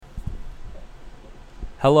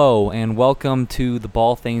Hello, and welcome to the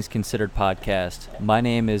Ball Things Considered podcast. My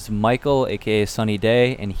name is Michael, aka Sunny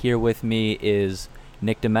Day, and here with me is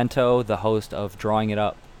Nick Demento, the host of Drawing It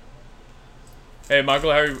Up. Hey,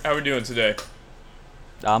 Michael, how are we doing today?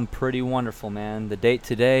 I'm pretty wonderful, man. The date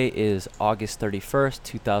today is August 31st,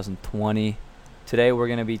 2020. Today we're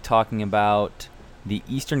going to be talking about the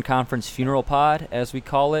Eastern Conference Funeral Pod, as we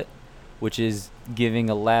call it, which is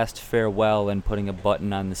giving a last farewell and putting a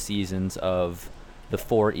button on the seasons of the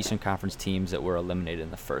four Eastern Conference teams that were eliminated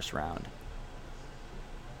in the first round.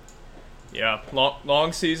 Yeah,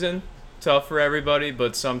 long season, tough for everybody,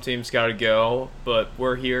 but some teams got to go. But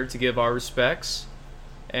we're here to give our respects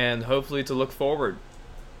and hopefully to look forward.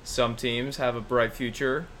 Some teams have a bright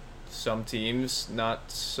future, some teams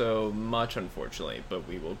not so much, unfortunately, but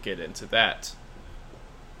we will get into that.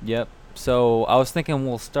 Yep. So I was thinking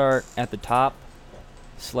we'll start at the top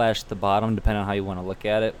 / the bottom, depending on how you want to look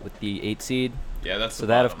at it, with the 8 seed. Yeah, that's so the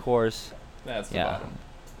bottom. That, of course. That's the bottom.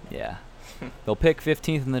 Yeah. They'll pick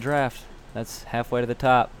 15th in the draft. That's halfway to the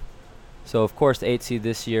top. So, of course, the 8 seed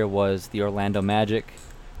this year was the Orlando Magic.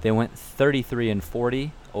 They went 33-40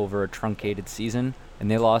 over a truncated season, and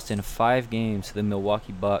they lost in 5 games to the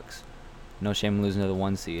Milwaukee Bucks. No shame in losing to the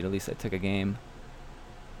 1 seed. At least they took a game.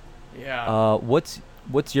 Yeah. What's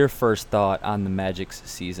your first thought on the Magic's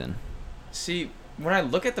season? See, when I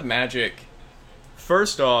look at the Magic,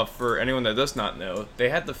 first off, for anyone that does not know, they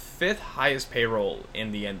had the 5th highest payroll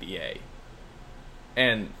in the NBA.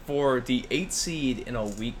 And for the 8 seed in a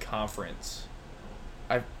weak conference,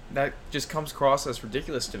 that just comes across as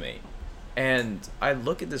ridiculous to me. And I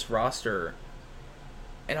look at this roster,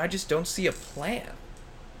 and I just don't see a plan.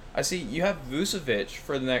 I see you have Vucevic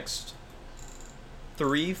for the next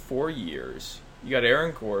 3-4 years. You got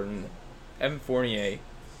Aaron Gordon, Evan Fournier,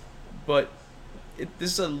 but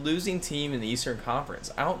this is a losing team in the Eastern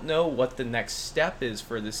Conference. I don't know what the next step is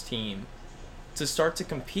for this team to start to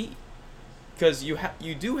compete, because you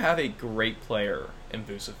do have a great player in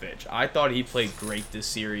Vucevic. I thought he played great this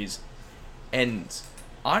series, and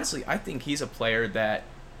honestly, I think he's a player that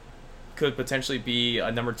could potentially be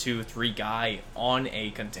a number 2, 3 guy on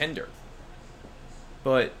a contender.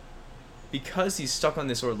 But because he's stuck on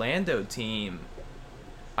this Orlando team,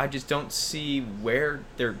 I just don't see where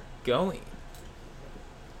they're going.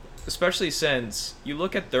 Especially since you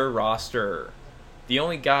look at their roster, the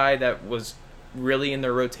only guy that was really in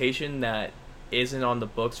their rotation that isn't on the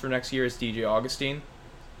books for next year is DJ Augustine.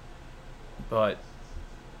 But,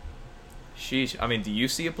 sheesh, I mean, do you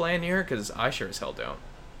see a plan here? Because I sure as hell don't.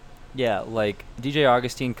 Yeah, like, DJ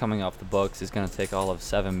Augustine coming off the books is going to take all of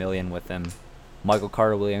 $7 million with him. Michael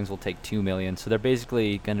Carter-Williams will take $2 million, so they're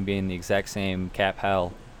basically going to be in the exact same cap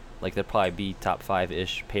hell. Like, they'll probably be top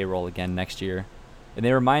 5-ish payroll again next year. And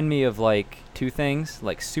they remind me of, like, 2 things,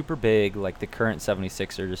 like, super big, like the current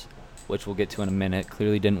 76ers, which we'll get to in a minute,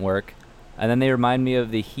 clearly didn't work. And then they remind me of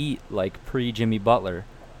the Heat, like, pre-Jimmy Butler.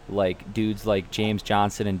 Like, dudes like James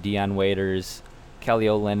Johnson and Dion Waiters, Kelly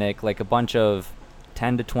Olynyk, like, a bunch of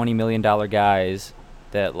 $10 to $20 million guys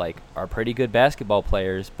that, like, are pretty good basketball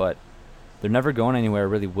players, but they're never going anywhere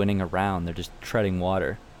really winning around. They're just treading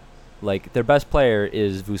water. Like, their best player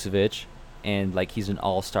is Vucevic, and, like, he's an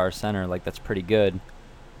all-star center. Like, that's pretty good.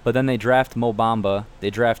 But then they draft Mo Bamba. They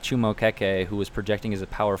draft Chuma Okeke, who was projecting as a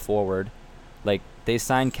power forward. Like, they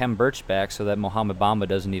signed Kem Birch back so that Mohamed Bamba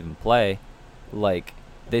doesn't even play. Like,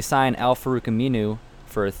 they signed Al Farouk Aminu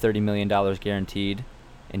for $30 million guaranteed,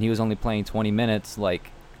 and he was only playing 20 minutes. Like,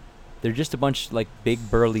 they're just a bunch, like, big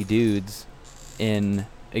burly dudes in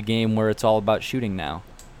a game where it's all about shooting now,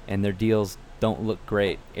 and their deals don't look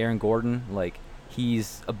great. Aaron Gordon, like,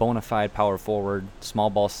 he's a bona fide power forward, small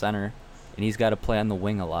ball center, and he's got to play on the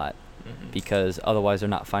wing a lot because otherwise they're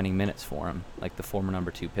not finding minutes for him, like the former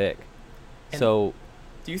number 2 pick. And so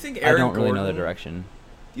do you think I don't really know the direction.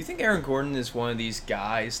 Do you think Aaron Gordon is one of these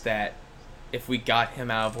guys that if we got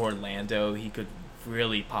him out of Orlando, he could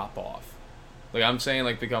really pop off? Like, I'm saying,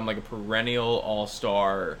 like, become like a perennial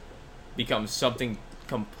all-star, become something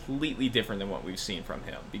completely different than what we've seen from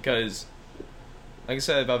him. Because, like I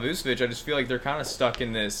said about Vucevic, I just feel like they're kind of stuck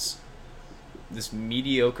in this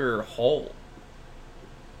mediocre hole.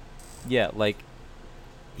 Yeah, like,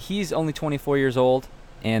 he's only 24 years old,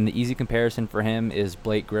 and the easy comparison for him is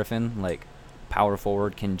Blake Griffin. Like, power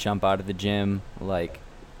forward, can jump out of the gym, like,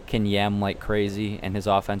 can yam like crazy, and his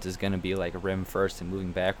offense is going to be like rim first and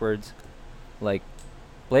moving backwards. Like,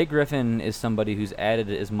 Blake Griffin is somebody who's added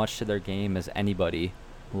as much to their game as anybody,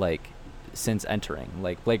 like, since entering.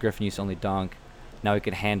 Like, Blake Griffin used to only dunk. Now he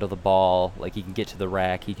can handle the ball. Like, he can get to the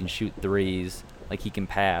rack. He can shoot threes. Like, he can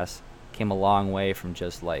pass. Came a long way from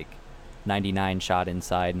just, like, 99 shot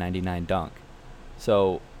inside, 99 dunk.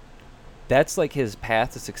 So that's like his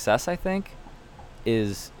path to success, I think,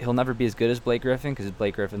 is he'll never be as good as Blake Griffin because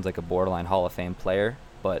Blake Griffin's like a borderline Hall of Fame player,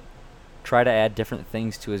 but try to add different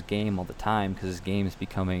things to his game all the time because his game is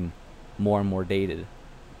becoming more and more dated.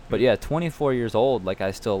 But yeah, 24 years old, like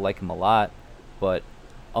I still like him a lot, but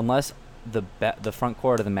unless the front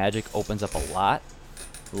court of the Magic opens up a lot,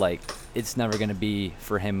 like it's never going to be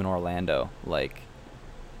for him in Orlando. Like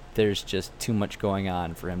there's just too much going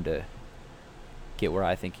on for him to get where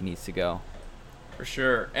I think he needs to go. For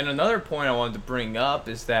sure. And another point I wanted to bring up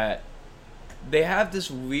is that they have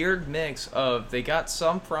this weird mix of they got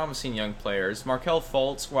some promising young players. Markelle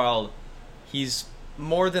Fultz, while he's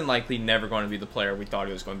more than likely never going to be the player we thought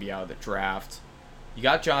he was going to be out of the draft, you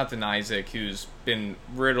got Jonathan Isaac, who's been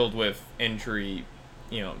riddled with injury,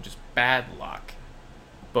 just bad luck.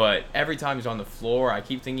 But every time he's on the floor, I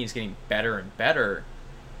keep thinking he's getting better and better.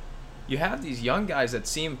 You have these young guys that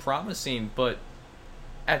seem promising, but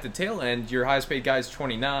at the tail end, your highest paid guy is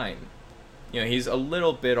 29. He's a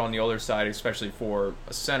little bit on the older side, especially for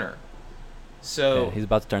a center. So yeah, he's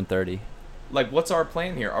about to turn 30. Like, what's our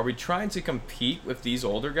plan here? Are we trying to compete with these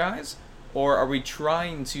older guys? Or are we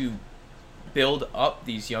trying to build up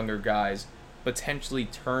these younger guys, potentially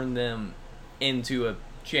turn them into a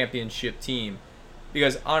championship team?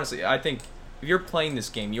 Because, honestly, I think if you're playing this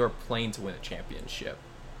game, you're playing to win a championship.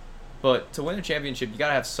 But to win a championship, you got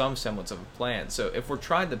to have some semblance of a plan. So if we're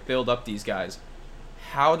trying to build up these guys,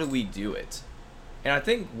 how do we do it? And I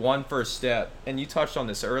think one first step, and you touched on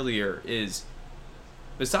this earlier, is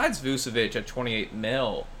besides Vucevic at 28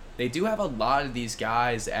 mil, they do have a lot of these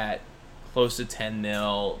guys at close to 10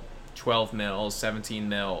 mil, 12 mil, 17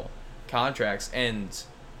 mil contracts. And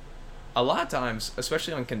a lot of times,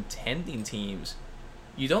 especially on contending teams,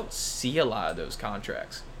 you don't see a lot of those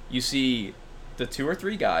contracts. You see the 2 or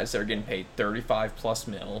 3 guys that are getting paid 35 plus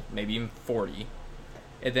mil, maybe even 40.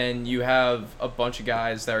 And then you have a bunch of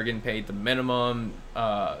guys that are getting paid the minimum,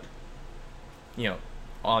 on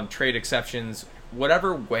trade exceptions,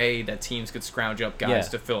 whatever way that teams could scrounge up guys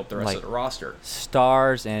to fill up the rest of the roster.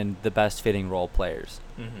 Stars and the best fitting role players.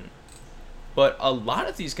 Mm-hmm. But a lot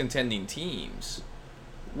of these contending teams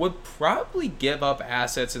would probably give up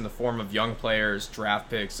assets in the form of young players, draft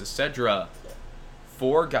picks, etc.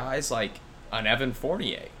 for guys like an Evan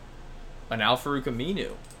Fournier, an Al-Farouq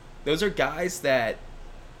Aminu. Those are guys that,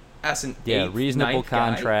 as an reasonable guy,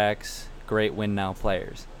 contracts, great win now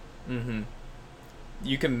players. Mm-hmm.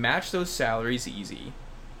 You can match those salaries easy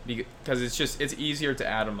because it's easier to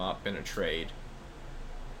add them up in a trade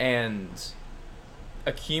and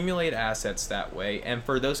accumulate assets that way. And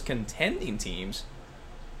for those contending teams,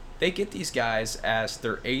 they get these guys as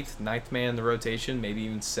their 8th, 9th man in the rotation, maybe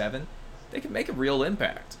even 7. They can make a real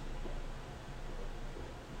impact.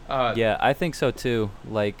 Yeah, I think so too.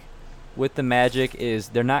 Like, with the Magic is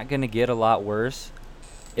they're not going to get a lot worse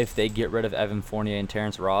if they get rid of Evan Fournier and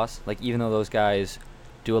Terrence Ross. Like, even though those guys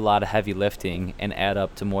do a lot of heavy lifting and add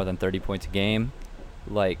up to more than 30 points a game,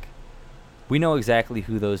 like, we know exactly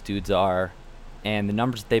who those dudes are, and the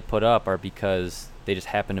numbers that they put up are because they just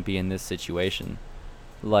happen to be in this situation.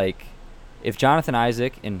 Like, if Jonathan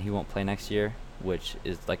Isaac, and he won't play next year, which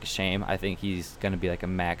is like a shame. I think he's going to be like a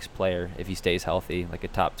max player if he stays healthy, like a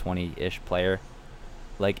top 20-ish player.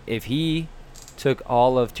 Like, if he took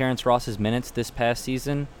all of Terrence Ross's minutes this past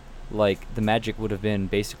season, like, the Magic would have been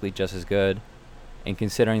basically just as good. And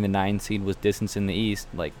considering the 9 seed was distance in the East,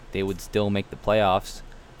 like, they would still make the playoffs.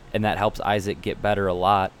 And that helps Isaac get better a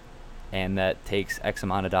lot. And that takes X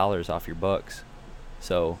amount of dollars off your books.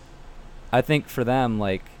 So, I think for them,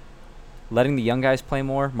 like, letting the young guys play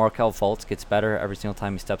more, Markelle Fultz gets better every single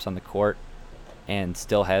time he steps on the court and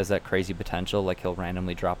still has that crazy potential. Like, he'll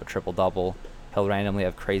randomly drop a triple-double. He'll randomly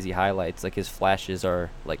have crazy highlights. Like, his flashes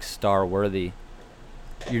are, like, star-worthy.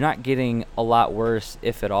 You're not getting a lot worse,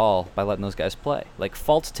 if at all, by letting those guys play. Like,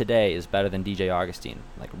 Fultz today is better than DJ Augustine,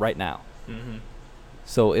 like, right now. Mm-hmm.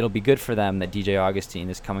 So it'll be good for them that DJ Augustine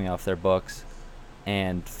is coming off their books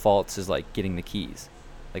and Fultz is, like, getting the keys.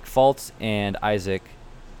 Like, Fultz and Isaac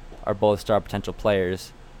are both star potential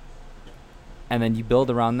players, and then you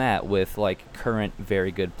build around that with, like, current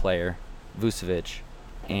very good player Vucevic,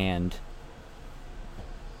 and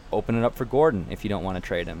open it up for Gordon if you don't want to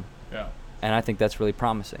trade him. Yeah. And I think that's really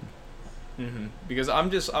promising. Mm-hmm. Because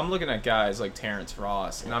I'm looking at guys like Terrence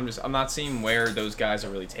Ross, and I'm not seeing where those guys are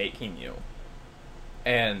really taking you.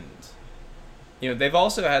 And they've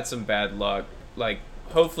also had some bad luck. Like,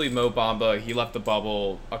 hopefully Mo Bamba, he left the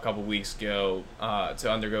bubble a couple weeks ago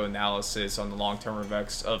to undergo analysis on the long-term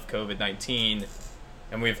effects of COVID-19.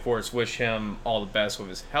 And we, of course, wish him all the best with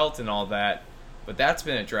his health and all that. But that's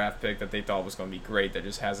been a draft pick that they thought was going to be great that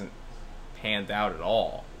just hasn't panned out at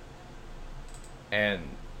all. And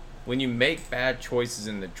when you make bad choices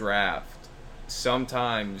in the draft,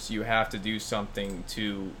 sometimes you have to do something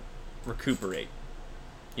to recuperate.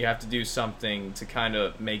 You have to do something to kind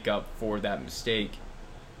of make up for that mistake.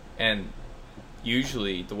 And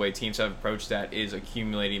usually the way teams have approached that is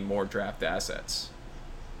accumulating more draft assets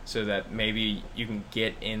so that maybe you can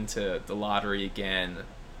get into the lottery again,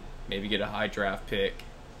 maybe get a high draft pick.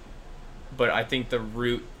 But I think the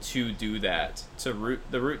route to do that, the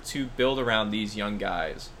route to build around these young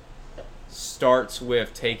guys, starts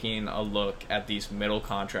with taking a look at these middle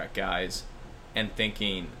contract guys and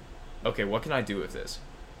thinking, okay, what can I do with this?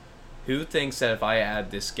 Who thinks that if I add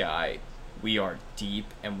this guy, we are deep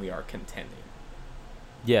and we are contending?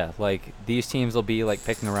 Yeah, like these teams will be like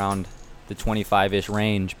picking around the 25-ish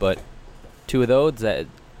range, but two of those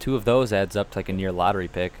adds up to like a near lottery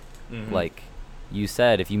pick. Mm-hmm. Like you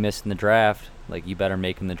said, if you miss in the draft, like you better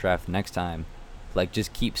make in the draft next time. Like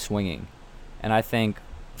just keep swinging. And I think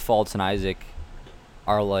Fultz and Isaac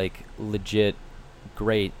are like legit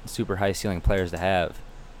great super high ceiling players to have.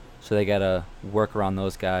 So they got to work around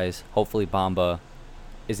those guys. Hopefully Bamba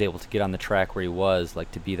is able to get on the track where he was,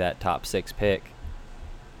 like to be that top 6 pick.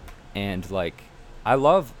 And like I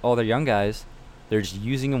love all their young guys. They're just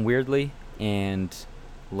using them weirdly and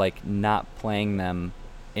like not playing them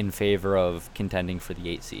in favor of contending for the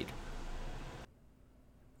 8 seed.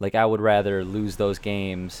 Like I would rather lose those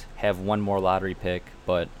games, have one more lottery pick,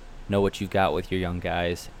 but know what you've got with your young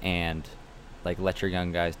guys and like let your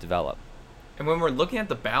young guys develop. And when we're looking at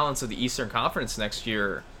the balance of the Eastern Conference next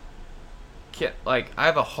year, I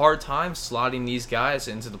have a hard time slotting these guys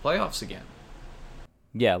into the playoffs again.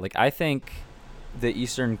 Yeah, like I think the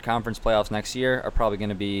Eastern Conference playoffs next year are probably going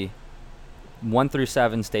to be 1 through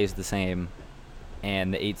 7 stays the same,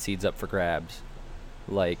 and the 8 seeds up for grabs.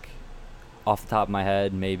 Like off the top of my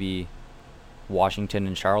head, maybe Washington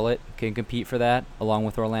and Charlotte can compete for that, along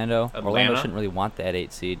with Orlando. Atlanta? Orlando shouldn't really want that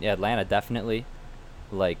 8 seed. Yeah, Atlanta definitely.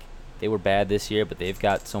 Like they were bad this year, but they've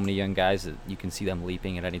got so many young guys that you can see them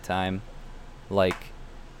leaping at any time. Like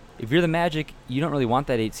if you're the Magic, you don't really want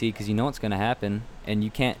that 8 seed because you know what's going to happen, and you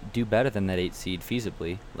can't do better than that 8 seed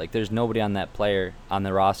feasibly. Like there's nobody on that player on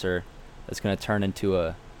the roster that's going to turn into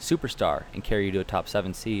a superstar and carry you to a top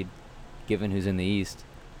 7 seed, given who's in the East.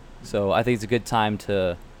 So I think it's a good time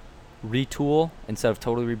to retool instead of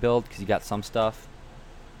totally rebuild because you got some stuff.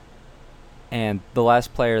 And the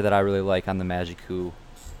last player that I really like on the Magic, who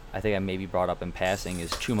I think I maybe brought up in passing,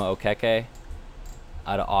 is Chuma Okeke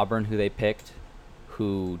out of Auburn, who they picked,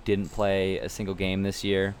 who didn't play a single game this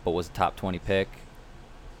year but was a top 20 pick.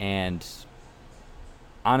 And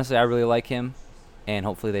honestly, I really like him, and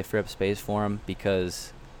hopefully they free up space for him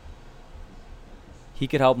because he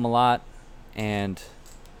could help them a lot, and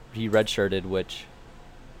he redshirted, which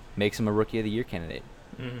makes him a Rookie of the Year candidate.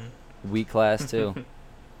 Mm-hmm. Weak class, too.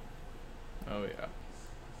 Oh, yeah.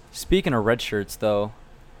 Speaking of red shirts, though,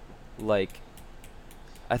 like,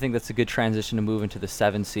 I think that's a good transition to move into the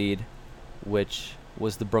 7 seed, which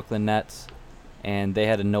was the Brooklyn Nets, and they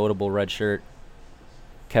had a notable red shirt,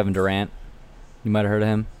 Kevin Durant. You might have heard of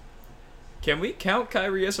him. Can we count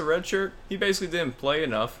Kyrie as a red shirt? He basically didn't play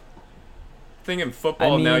enough. I think in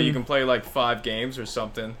football now you can play like 5 games or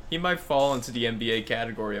something. He might fall into the NBA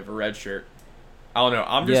category of a red shirt. I don't know.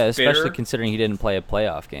 I'm just especially bitter. considering he didn't play a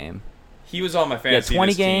playoff game. He was on my fantasy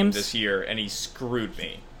 20 team games this year, and he screwed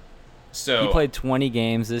me. So he played 20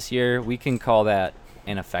 games this year. We can call that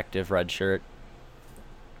an effective red shirt.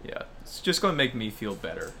 Yeah, it's just going to make me feel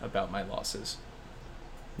better about my losses.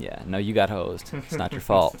 Yeah, no, you got hosed. It's not your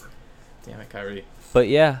fault. Damn it, Kyrie. But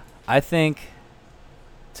yeah, I think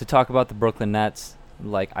to talk about the Brooklyn Nets,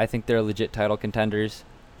 like I think they're legit title contenders.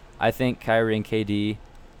 I think Kyrie and KD,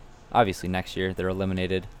 obviously next year they're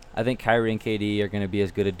eliminated. I think Kyrie and KD are going to be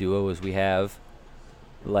as good a duo as we have.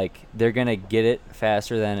 Like they're going to get it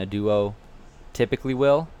faster than a duo typically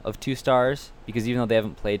will of 2 stars, because even though they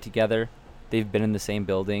haven't played together, they've been in the same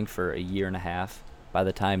building for a year and a half by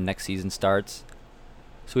the time next season starts.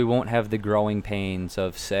 So we won't have the growing pains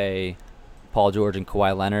of, say, Paul George and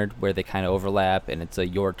Kawhi Leonard, where they kind of overlap and it's a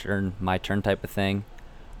your turn, my turn type of thing.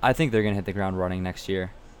 I think they're going to hit the ground running next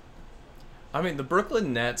year. I mean, the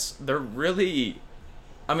Brooklyn Nets, they're really...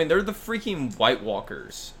 I mean, they're the freaking White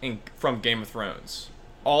Walkers from Game of Thrones.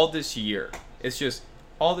 All this year. It's just,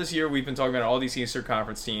 all this year we've been talking about all these Eastern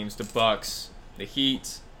Conference teams, the Bucks, the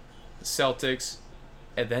Heat, the Celtics,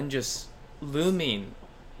 and then just looming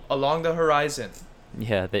along the horizon.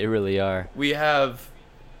 Yeah, they really are. We have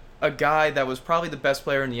a guy that was probably the best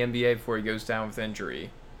player in the NBA before he goes down with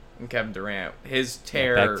injury, and Kevin Durant. His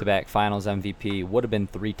tear... Back-to-back Finals MVP, would have been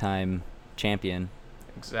 3-time champion.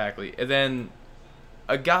 Exactly. And then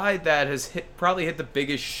a guy that has probably hit the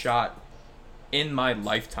biggest shot in my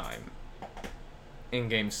lifetime in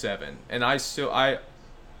Game 7. And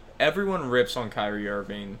everyone rips on Kyrie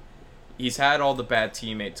Irving. He's had all the bad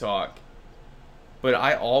teammate talk. But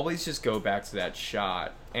I always just go back to that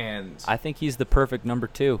shot. And I think he's the perfect number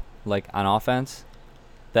 2, like, on offense.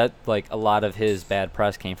 That, like, a lot of his bad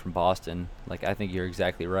press came from Boston. Like, I think you're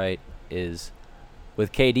exactly right. Is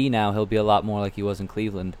with KD now, he'll be a lot more like he was in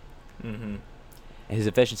Cleveland. Mm-hmm. His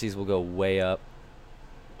efficiencies will go way up.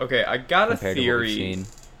 Okay, I got a theory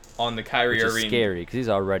on the Kyrie Irving. Which is scary because he's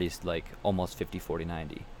already, like, almost 50, 40,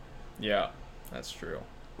 90. Yeah, that's true.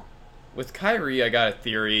 With Kyrie, I got a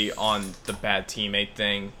theory on the bad teammate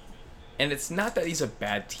thing. And it's not that he's a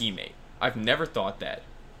bad teammate. I've never thought that.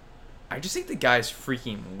 I just think the guy's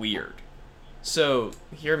freaking weird. So,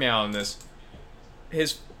 hear me out on this.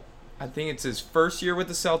 I think it's his first year with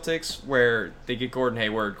the Celtics where they get Gordon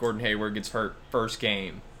Hayward. Gordon Hayward gets hurt first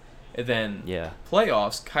game. And then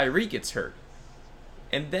playoffs, Kyrie gets hurt.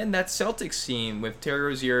 And then that Celtics team with Terry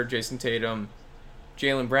Rozier, Jason Tatum,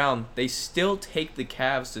 Jaylen Brown, they still take the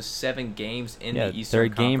Cavs to 7 games in the Eastern Conference they're a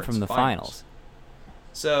game from the finals.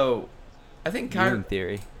 So, I think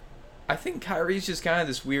theory. I think Kyrie's just kind of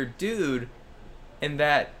this weird dude in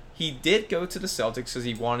that he did go to the Celtics because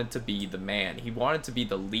he wanted to be the man. He wanted to be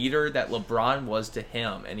the leader that LeBron was to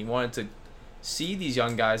him. And he wanted to see these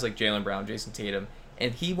young guys like Jaylen Brown, Jason Tatum,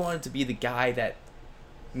 and he wanted to be the guy that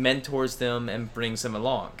mentors them and brings them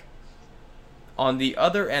along. On the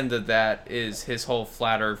other end of that is his whole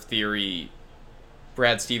flat earth theory,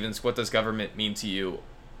 Brad Stevens, what does government mean to you?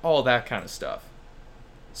 All that kind of stuff.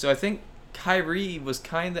 So I think Kyrie was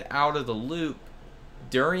kind of out of the loop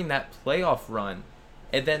during that playoff run.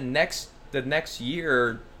 And then the next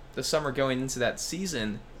year, the summer going into that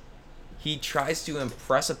season, he tries to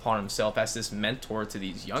impress upon himself as this mentor to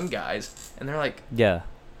these young guys. And they're like, yeah,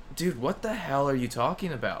 dude, what the hell are you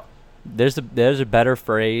talking about? There's a better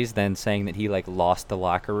phrase than saying that he, like, lost the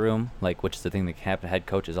locker room, like, which is the thing that can happen to head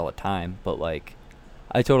coaches all the time. But, like,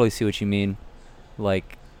 I totally see what you mean.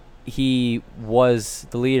 Like, he was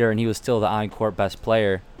the leader and he was still the on-court best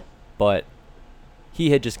player, but he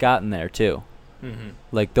had just gotten there too. Mm-hmm.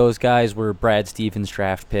 Like, those guys were Brad Stevens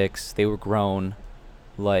draft picks. They were grown.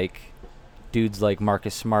 Like, dudes like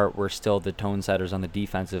Marcus Smart were still the tone setters on the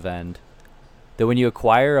defensive end. That when you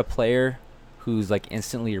acquire a player who's, like,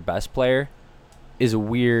 instantly your best player is a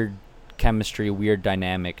weird chemistry, weird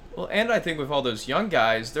dynamic. Well, and I think with all those young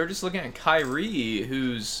guys, they're just looking at Kyrie,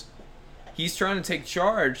 he's trying to take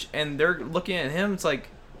charge, and they're looking at him, it's like,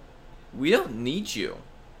 we don't need you.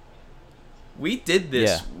 We did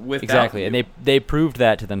this without exactly, you. And they proved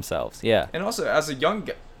that to themselves, yeah. And also, as a young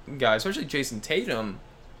guy, especially Jason Tatum,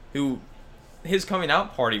 who his coming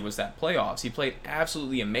out party was that playoffs. He played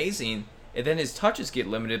absolutely amazing, and then his touches get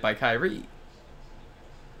limited by Kyrie.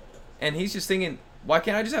 And he's just thinking, why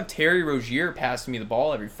can't I just have Terry Rozier pass me the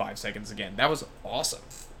ball every 5 seconds again? That was awesome.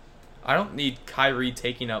 I don't need Kyrie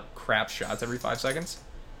taking up crap shots every 5 seconds.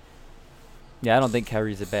 Yeah, I don't think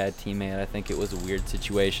Kyrie's a bad teammate. I think it was a weird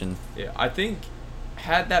situation. Yeah, I think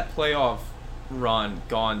had that playoff run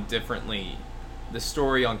gone differently, the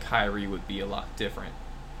story on Kyrie would be a lot different.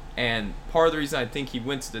 And part of the reason I think he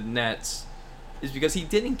went to the Nets is because he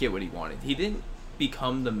didn't get what he wanted. He didn't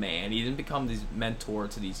become the man. He didn't become this mentor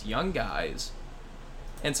to these young guys.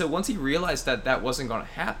 And so once he realized that that wasn't going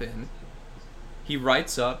to happen, he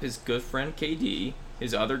writes up his good friend KD,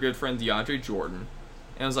 his other good friend DeAndre Jordan,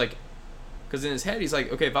 and I was like, because in his head he's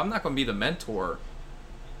like, okay, if I'm not going to be the mentor,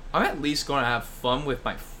 I'm at least going to have fun with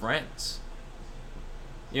my friends.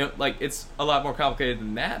 You know, like, it's a lot more complicated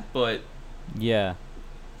than that, but yeah,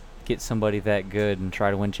 get somebody that good and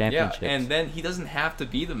try to win championships. Yeah, and then he doesn't have to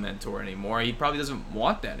be the mentor anymore. He probably doesn't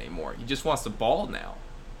want that anymore. He just wants the ball now,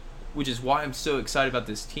 which is why I'm so excited about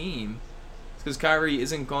this team. It's because Kyrie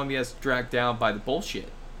isn't going to be as dragged down by the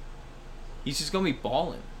bullshit. He's just going to be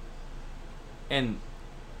balling. And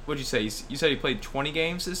what'd you say? You said he played 20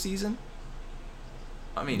 games this season?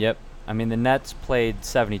 I mean, yep. I mean, the Nets played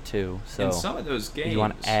 72, so in some of those games, you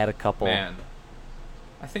want to add a couple. Man,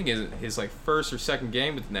 I think his like first or second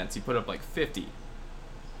game with the Nets, he put up like 50.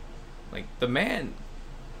 Like, the man,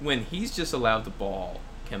 when he's just allowed the ball,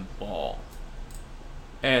 can ball.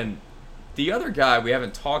 And the other guy we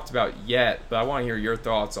haven't talked about yet, but I want to hear your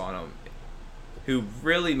thoughts on him, who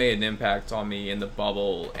really made an impact on me in the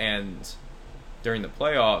bubble and during the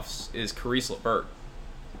playoffs, is Caris LeVert.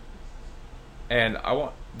 And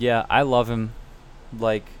yeah, I love him.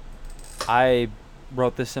 Like, I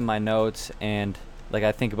wrote this in my notes, and, like,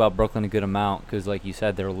 I think about Brooklyn a good amount because, like you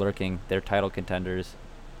said, they're lurking. They're title contenders.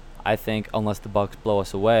 I think unless the Bucks blow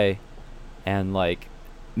us away and like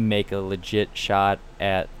make a legit shot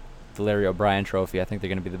at the Larry O'Brien Trophy, I think they're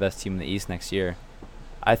going to be the best team in the East next year.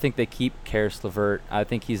 I think they keep Karis LeVert. I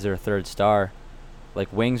think he's their third star.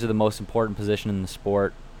 Like, wings are the most important position in the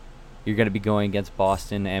sport. You're going to be going against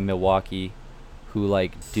Boston and Milwaukee, who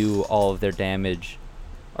like do all of their damage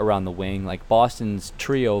around the wing. Like, Boston's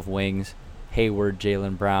trio of wings, Hayward,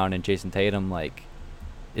 Jaylen Brown, and Jason Tatum, like,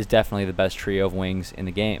 is definitely the best trio of wings in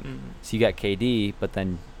the game. Mm-hmm. So you got KD, but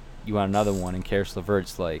then you want another one, and Karis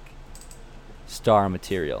LeVert's like star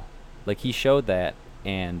material. Like, he showed that,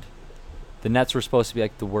 and the Nets were supposed to be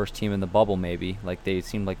like the worst team in the bubble, maybe. Like, they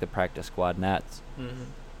seemed like the practice squad Nets,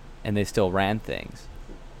 and they still ran things.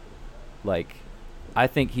 Like, I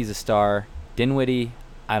think he's a star. Dinwiddie,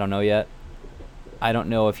 I don't know yet. I don't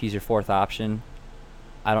know if he's your fourth option.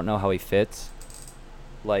 I don't know how he fits.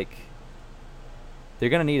 Like, they're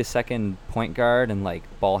going to need a second point guard and, like,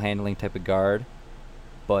 ball handling type of guard.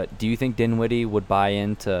 But do you think Dinwiddie would buy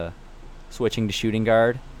into switching to shooting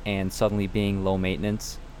guard and suddenly being low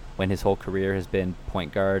maintenance when his whole career has been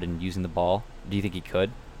point guard and using the ball? Do you think he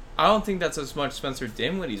could? I don't think that's as much Spencer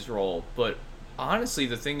Dinwiddie's role, but honestly,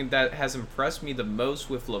 the thing that has impressed me the most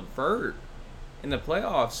with LeVert in the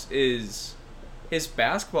playoffs is his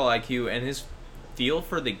basketball IQ and his feel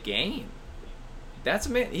for the game. That's a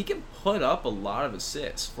man, he can put up a lot of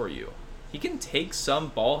assists for you. He can take some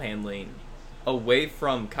ball handling away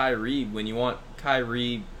from Kyrie when you want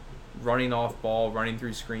Kyrie running off ball, running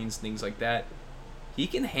through screens, things like that. He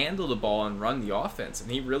can handle the ball and run the offense,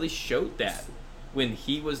 and he really showed that when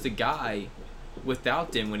he was the guy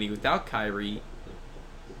without Dinwiddie, without Kyrie.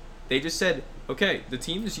 They just said, okay, the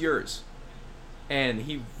team is yours. And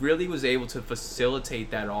he really was able to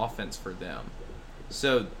facilitate that offense for them.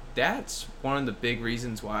 So that's one of the big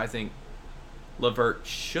reasons why I think LeVert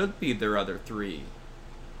should be their other three.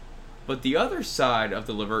 But the other side of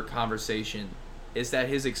the LeVert conversation is that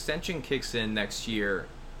his extension kicks in next year,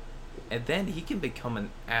 and then he can become an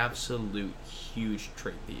absolute huge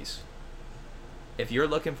trade piece. If you're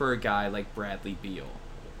looking for a guy like Bradley Beal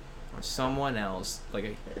or someone else, like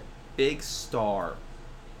a big star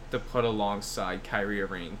to put alongside Kyrie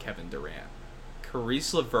Irving and Kevin Durant,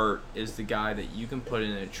 Caris LeVert is the guy that you can put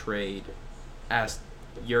in a trade as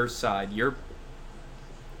your side, your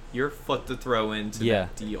foot to throw into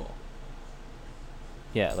that deal.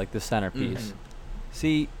 Yeah, like the centerpiece. Mm-hmm.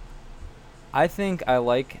 See, I think I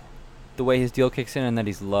like the way his deal kicks in and that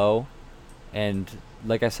he's low. And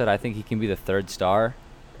like I said, I think he can be the third star.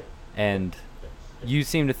 And you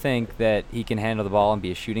seem to think that he can handle the ball and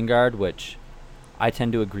be a shooting guard, which I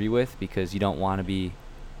tend to agree with because you don't want to be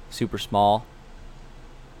super small.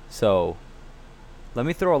 So let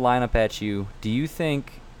me throw a lineup at you. Do you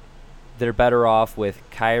think they're better off with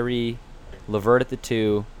Kyrie, LeVert at the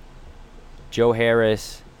 2, Joe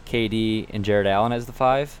Harris, KD, and Jared Allen as the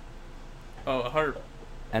 5? Oh, 100.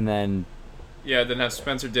 And then... yeah, then have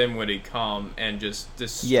Spencer Dinwiddie come and just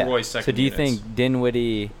destroy second So do you units. think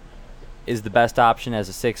Dinwiddie is the best option as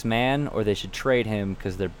a 6th man, or they should trade him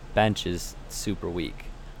because their bench is super weak?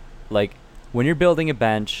 Like, when you're building a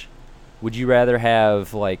bench, would you rather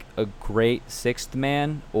have, like, a great 6th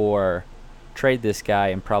man or trade this guy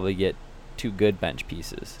and probably get 2 good bench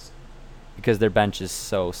pieces? Because their bench is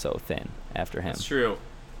so thin after him. That's true.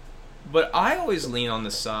 But I always lean on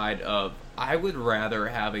the side of I would rather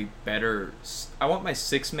have a better... I want my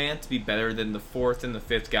 6th man to be better than the 4th and the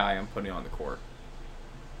 5th guy I'm putting on the court.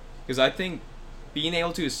 Because I think being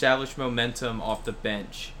able to establish momentum off the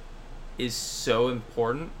bench is so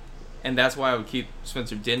important. And that's why I would keep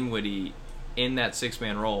Spencer Dinwiddie in that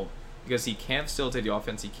 6-man role. Because he can facilitate the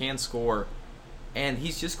offense, he can score, and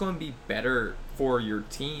he's just going to be better for your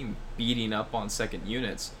team beating up on second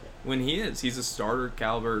units when he's a starter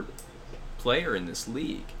caliber player in this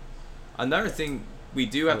league. Another thing we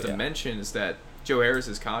do have to mention is that Joe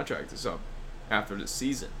Harris's contract is up after this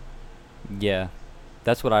season. Yeah,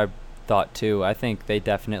 that's what I thought too. I think they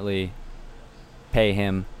definitely pay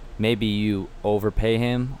him. Maybe you overpay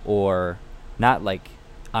him, or not like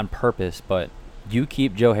on purpose, but you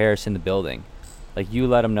keep Joe Harris in the building. Like, you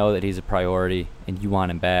let him know that he's a priority and you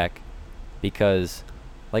want him back, because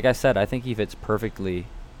like I said, I think he fits perfectly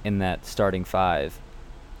in that starting 5.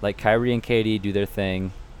 Like, Kyrie and KD do their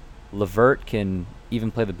thing. LeVert can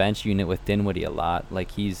even play the bench unit with Dinwiddie a lot.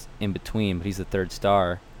 Like, he's in between, but he's the third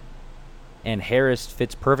star. And Harris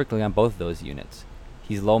fits perfectly on both of those units.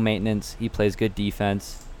 He's low maintenance. He plays good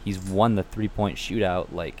defense. He's won the 3-point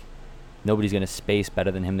shootout. Like, nobody's going to space better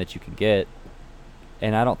than him that you can get.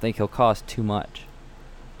 And I don't think he'll cost too much.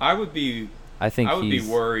 I would be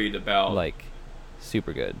worried about, like,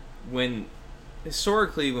 super good. When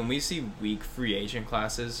historically, when we see weak free agent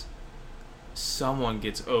classes, someone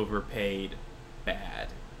gets overpaid bad.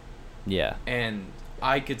 Yeah. And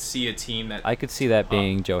I could see a team that I could see that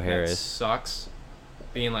being Joe Harris. Sucks,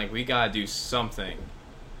 being like, we gotta do something,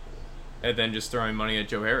 and then just throwing money at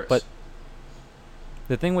Joe Harris. But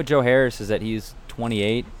the thing with Joe Harris is that he's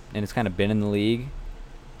 28 and has kind of been in the league.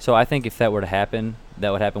 So I think if that were to happen,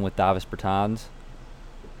 that would happen with Davis Bertans.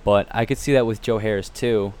 But I could see that with Joe Harris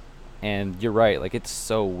too. And you're right, like it's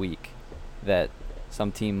so weak that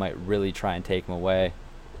some team might really try and take him away.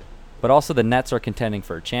 But also the Nets are contending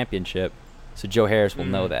for a championship, so Joe Harris will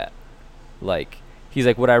know that. Like, he's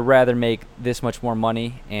like, would I rather make this much more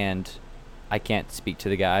money? And I can't speak to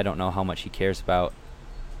the guy. I don't know how much he cares about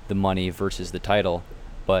the money versus the title.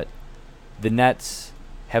 But the Nets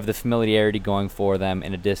have the familiarity going for them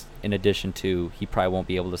in addition to he probably won't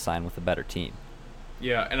be able to sign with a better team.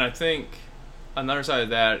 Yeah, and I think another side of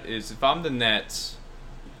that is if I'm the Nets,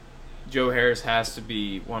 Joe Harris has to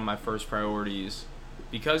be one of my first priorities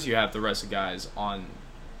because you have the rest of the guys on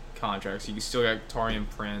contracts. You still got Taurean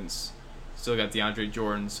Prince, still got DeAndre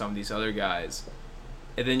Jordan, some of these other guys.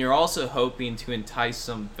 And then you're also hoping to entice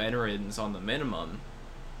some veterans on the minimum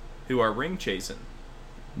who are ring chasing.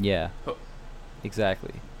 Yeah,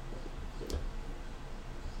 exactly.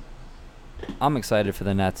 I'm excited for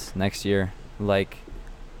the Nets next year. Like,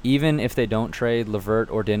 even if they don't trade LeVert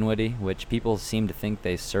or Dinwiddie, which people seem to think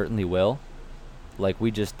they certainly will, like we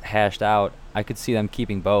just hashed out, I could see them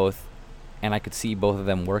keeping both, and I could see both of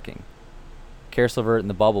them working. Karis LeVert in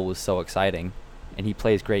the bubble was so exciting, and he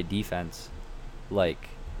plays great defense. Like,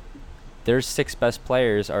 their 6 best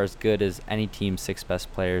players are as good as any team's 6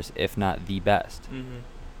 best players, if not the best. Mm-hmm.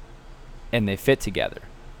 And they fit together,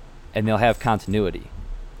 and they'll have continuity.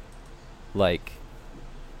 Like,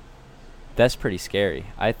 that's pretty scary.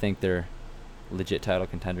 I think they're legit title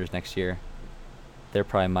contenders next year. They're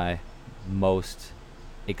probably my most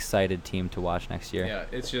excited team to watch next year. Yeah,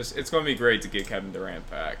 it's going to be great to get Kevin Durant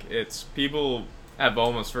back. People have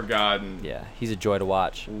almost forgotten. Yeah, he's a joy to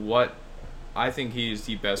watch. What I think he is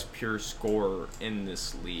the best pure scorer in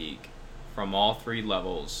this league from all 3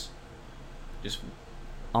 levels. Just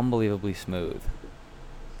unbelievably smooth.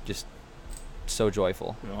 Just so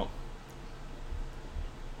joyful. No.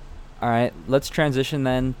 All right, let's transition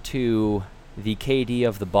then to the KD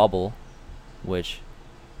of the bubble, which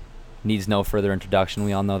needs no further introduction.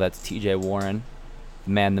 We all know that's TJ Warren, the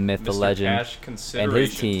man, the myth, Mr. the legend, and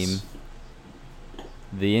his team,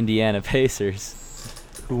 the Indiana Pacers,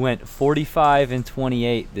 who went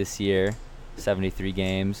 45-28 this year, 73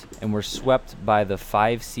 games, and were swept by the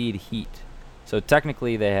 5-seed Heat. So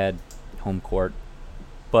technically they had home court,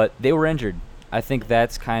 but they were injured. I think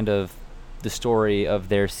that's kind of the story of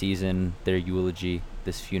their season, their eulogy,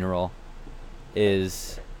 this funeral,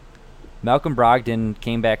 is Malcolm Brogdon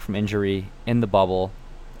came back from injury in the bubble,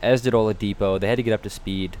 as did Oladipo. They had to get up to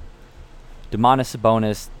speed. Domantas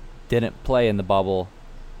Sabonis didn't play in the bubble.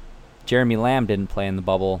 Jeremy Lamb didn't play in the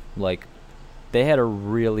bubble. Like, they had a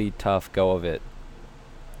really tough go of it.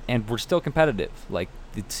 And were still competitive. Like,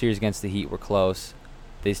 the series against the Heat were close.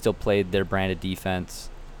 They still played their brand of defense.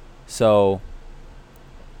 So,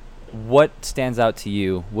 what stands out to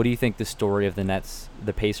you? What do you think the story of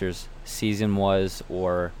the Pacers season was,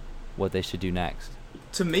 or what they should do next?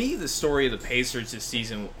 To me, the story of the Pacers this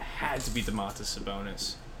season had to be Domantas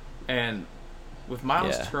Sabonis. And with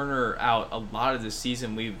Miles Turner out a lot of this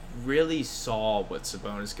season, we really saw what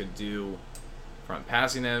Sabonis could do from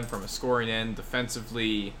passing end, from a scoring end,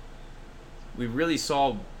 defensively. We really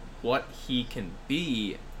saw what he can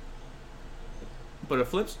be. But it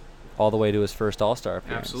flips all the way to his first All-Star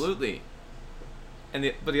appearance. Absolutely.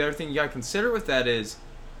 But the other thing you got to consider with that is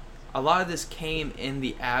a lot of this came in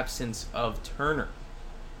the absence of Turner.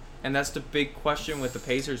 And that's the big question with the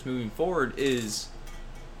Pacers moving forward is,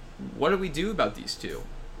 what do we do about these two?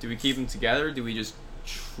 Do we keep them together? Do we just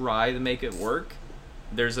try to make it work?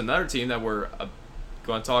 There's another team that we're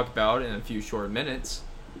going to talk about in a few short minutes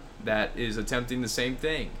that is attempting the same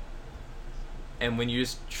thing. And when you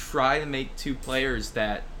just try to make 2 players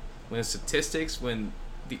that, when the statistics, when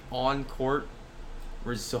the on-court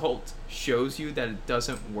result shows you that it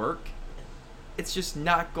doesn't work, it's just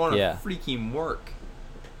not going to freaking work.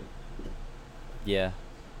 Yeah.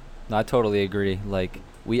 No, I totally agree. Like,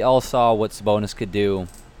 we all saw what Sabonis could do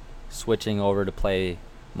switching over to play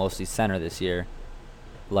mostly center this year.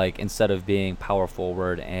 Like, instead of being power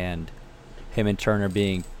forward and him and Turner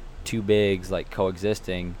being 2 bigs, like,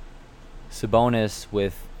 coexisting, Sabonis,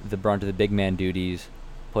 with the brunt of the big man duties,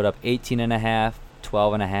 put up 18.5,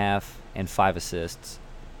 12.5, and 5 assists,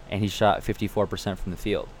 and he shot 54% from the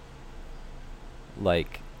field.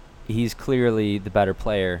 Like, he's clearly the better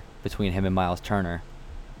player between him and Miles Turner,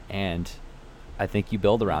 and I think you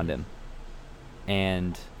build around him.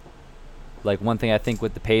 And like one thing I think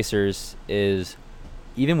with the Pacers is,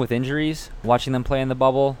 even with injuries, watching them play in the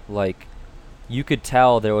bubble, like you could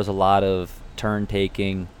tell there was a lot of turn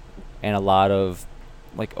taking and a lot of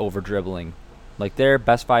like over dribbling. Like their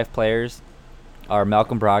best 5 players are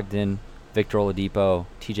Malcolm Brogdon, Victor Oladipo,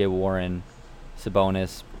 T.J. Warren,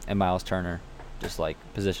 Sabonis, and Miles Turner. Just like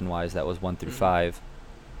position wise, that was 1 through 5.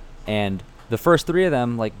 And the first 3 of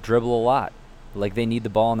them like dribble a lot. Like they need the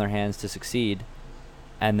ball in their hands to succeed.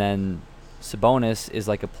 And then Sabonis is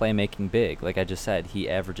like a playmaking big. Like I just said, he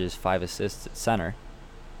averages 5 assists at center.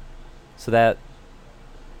 So that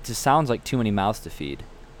just sounds like too many mouths to feed.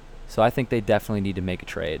 So I think they definitely need to make a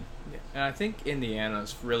trade. Yeah. And I think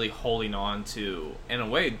Indiana's really holding on to, in a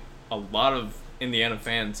way, a lot of Indiana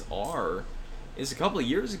fans are, is a couple of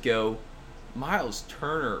years ago, Miles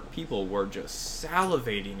Turner, people were just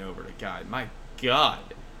salivating over the guy. My God.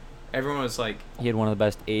 Everyone was like... He had one of the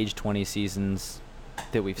best age 20 seasons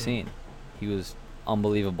that we've seen. He was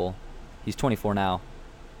unbelievable. He's 24 now.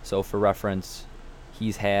 So for reference,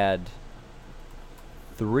 he's had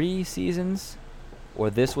 3 seasons, or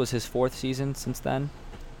this was his 4th season since then.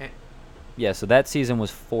 Yeah, so that season was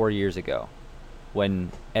 4 years ago,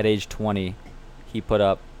 when at age 20 he put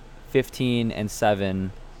up 15 and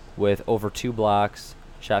 7 with over 2 blocks,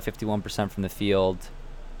 shot 51% from the field,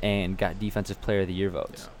 and got Defensive Player of the Year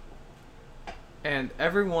votes. Yeah. And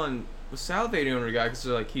everyone was salivating over the guy because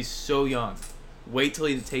they're like, he's so young. Wait till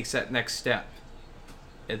he takes that next step.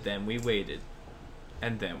 And then we waited.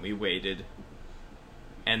 And then we waited.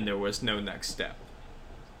 And there was no next step.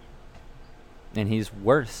 And he's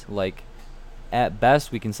worse. Like, at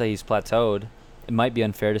best, we can say he's plateaued. It might be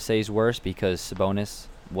unfair to say he's worse because Sabonis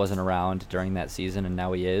wasn't around during that season, and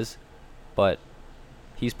now he is. But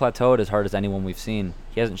he's plateaued as hard as anyone we've seen.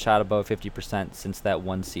 He hasn't shot above 50% since that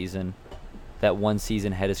one season. That one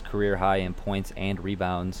season had his career high in points and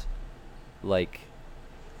rebounds. Like,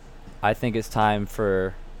 I think it's time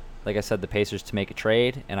for, like I said, the Pacers to make a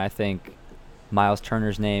trade, and I think Miles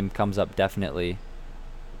Turner's name comes up definitely.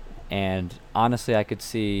 And honestly, I could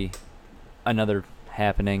see another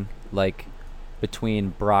happening, like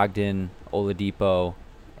between Brogdon, Oladipo,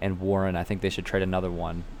 and Warren. I think they should trade another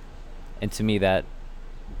one. And to me, that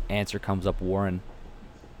answer comes up Warren.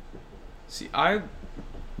 See, I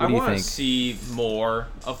want to see more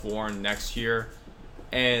of Warren next year,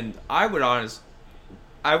 and I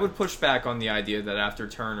would push back on the idea that after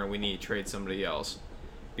Turner we need to trade somebody else,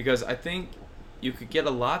 because I think you could get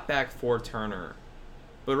a lot back for Turner,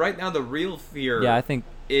 but right now the real fear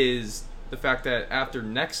is the fact that after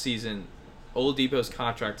next season, Oladipo's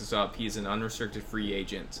contract is up. He's an unrestricted free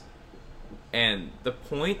agent, and the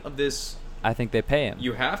point of this, I think they pay him.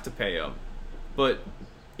 You have to pay him, but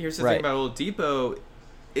here's the thing about Oladipo.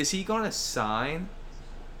 Is he going to sign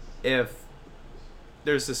if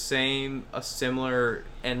there's a similar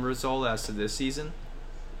end result as to this season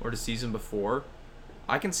or the season before?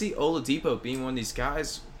 I can see Oladipo being one of these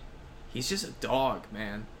guys. He's just a dog,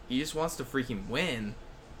 man. He just wants to freaking win.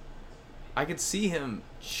 I could see him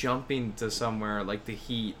jumping to somewhere like the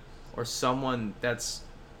Heat or someone that's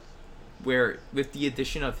where, with the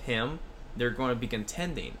addition of him, they're going to be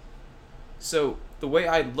contending. So the way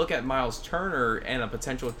I look at Miles Turner and a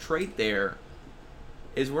potential trade there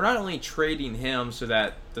is we're not only trading him so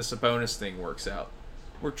that the Sabonis thing works out.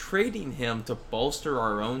 We're trading him to bolster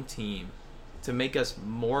our own team, to make us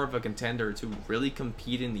more of a contender to really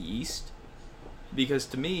compete in the East. Because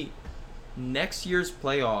to me, next year's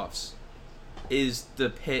playoffs is the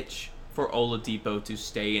pitch for Oladipo to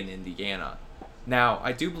stay in Indiana. Now,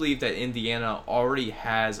 I do believe that Indiana already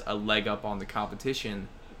has a leg up on the competition,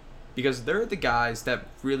 because they're the guys that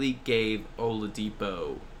really gave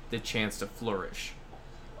Oladipo the chance to flourish.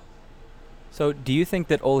 So do you think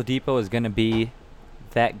that Oladipo is going to be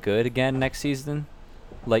that good again next season?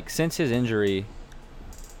 Like, since his injury,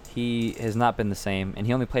 he has not been the same, and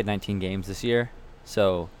he only played 19 games this year,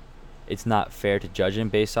 so it's not fair to judge him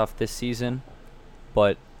based off this season.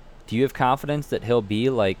 But do you have confidence that he'll be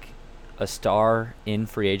like a star in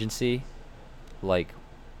free agency, like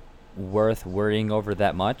worth worrying over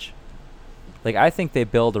that much? Like, I think they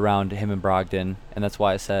build around him and Brogdon, and that's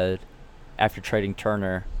why I said after trading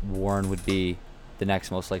Turner, Warren would be the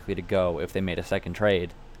next most likely to go if they made a second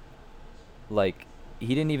trade. Like, he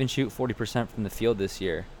didn't even shoot 40% from the field this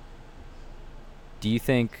year. Do you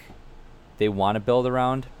think they want to build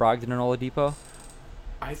around Brogdon and Oladipo?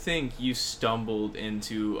 I think you stumbled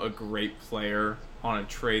into a great player on a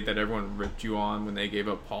trade that everyone ripped you on when they gave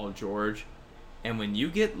up Paul George. And when you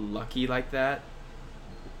get lucky like that,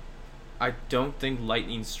 I don't think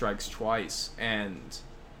lightning strikes twice. And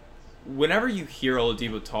whenever you hear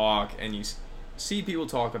Oladipo talk and you see people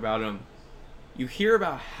talk about him, you hear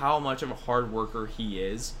about how much of a hard worker he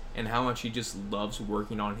is and how much he just loves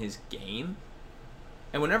working on his game.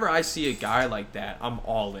 And whenever I see a guy like that, I'm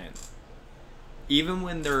all in. Even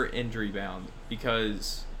when they're injury bound,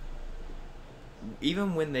 because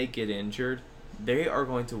even when they get injured, they are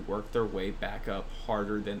going to work their way back up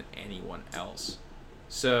harder than anyone else.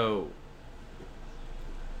 So,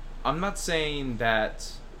 I'm not saying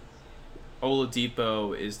that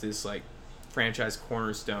Oladipo is this like franchise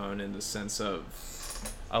cornerstone in the sense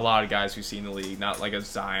of a lot of guys we see in the league, not like a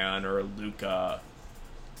Zion or a Luka.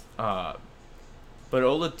 But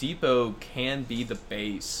Oladipo can be the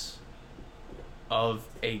base of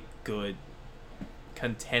a good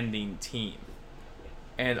contending team.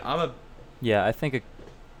 And I'm a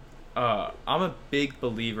big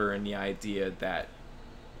believer in the idea that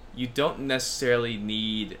you don't necessarily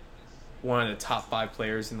need one of the top 5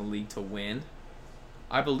 players in the league to win.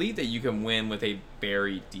 I believe that you can win with a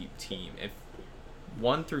very deep team. If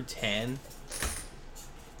 1 through 10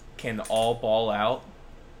 can all ball out,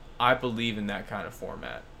 I believe in that kind of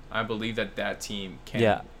format. I believe that team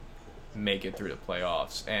can make it through the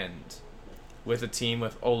playoffs. And with a team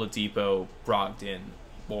with Oladipo, Brogdon,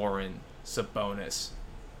 Warren, Sabonis,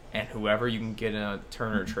 and whoever you can get in a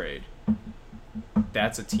Turner trade,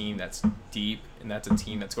 that's a team that's deep, and that's a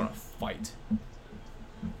team that's going to fight.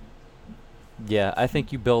 Yeah, I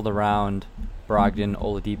think you build around Brogdon,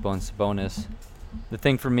 Oladipo, and Sabonis. The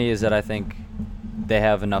thing for me is that I think they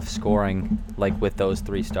have enough scoring, like with those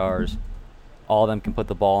 3 stars. All of them can put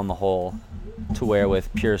the ball in the hole, to where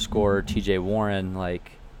with pure scorer TJ Warren,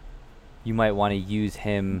 like, you might want to use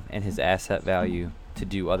him and his asset value to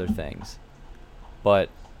do other things. But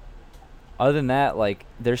other than that, like,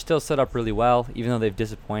 they're still set up really well, even though they've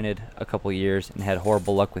disappointed a couple years and had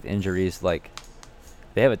horrible luck with injuries. Like,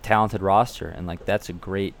 they have a talented roster, and like that's a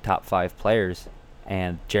great top 5 players.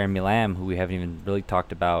 And Jeremy Lamb, who we haven't even really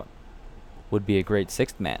talked about, would be a great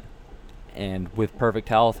 6th man. And with perfect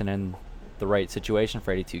health and in the right situation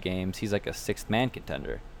for 82 games, he's like a 6th man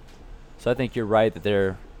contender. So I think you're right that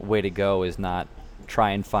their way to go is not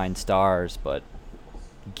try and find stars, but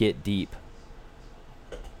get deep.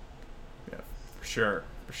 Yeah, for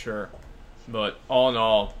sure. But all in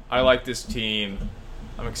all, I like this team.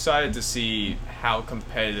 I'm excited to see how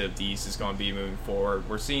competitive the East is going to be moving forward.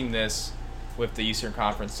 We're seeing this with the Eastern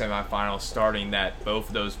Conference semifinals starting, that both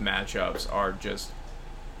of those matchups are just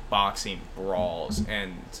boxing brawls.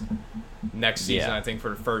 And next season, I think for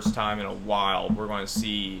the first time in a while, we're going to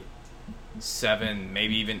see 7,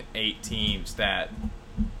 maybe even 8 teams that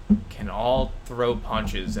can all throw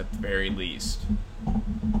punches at the very least.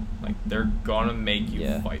 Like, they're going to make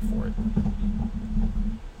you fight for it.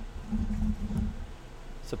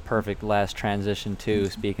 It's a perfect last transition, too,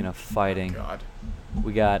 speaking of fighting. Oh, God.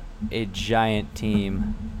 We got a giant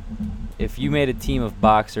team. If you made a team of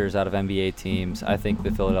boxers out of NBA teams, I think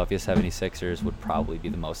the Philadelphia 76ers would probably be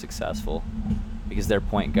the most successful, because their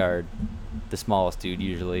point guard, the smallest dude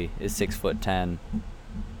usually, is 6'10".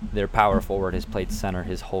 Their power forward has played center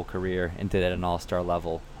his whole career and did it at an all-star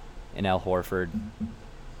level in Al Horford.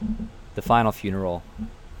 The final funeral,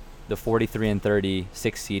 the 43-30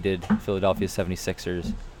 6-seeded Philadelphia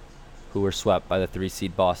 76ers, who were swept by the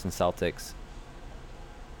 3-seed Boston Celtics.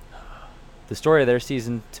 The story of their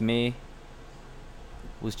season, to me,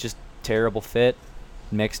 was just terrible fit,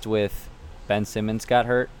 mixed with Ben Simmons got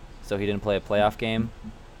hurt, so he didn't play a playoff game.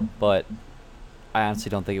 But I honestly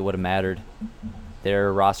don't think it would have mattered.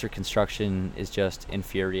 Their roster construction is just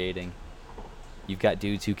infuriating. You've got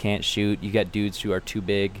dudes who can't shoot. You've got dudes who are too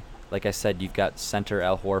big. Like I said, you've got center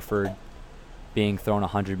Al Horford being thrown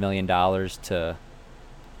 $100 million to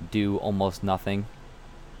do almost nothing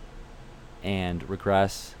and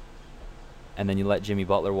regress. And then you let Jimmy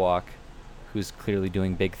Butler walk, who's clearly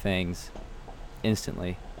doing big things,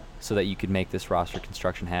 instantly, so that you could make this roster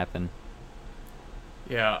construction happen.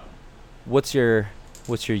 Yeah. What's your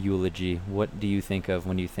eulogy? What do you think of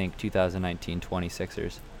when you think 2019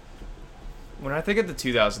 26ers? When I think of the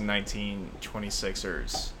 2019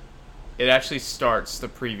 26ers, it actually starts the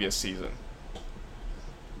previous season.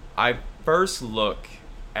 I first look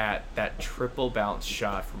at that triple bounce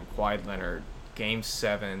shot from Kawhi Leonard, Game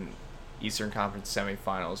 7, Eastern Conference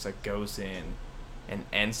semifinals, that goes in and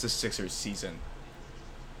ends the Sixers season.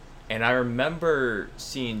 And I remember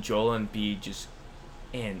seeing Joel Embiid just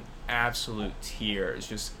in absolute tears,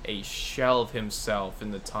 just a shell of himself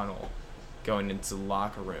in the tunnel going into the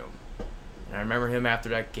locker room. And I remember him after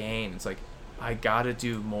that game, it's like, I gotta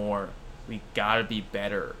do more. We gotta be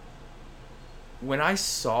better. When I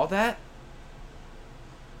saw that,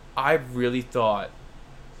 I really thought,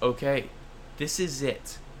 okay, this is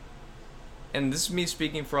it. And this is me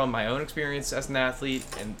speaking from my own experience as an athlete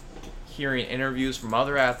and hearing interviews from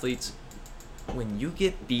other athletes. When you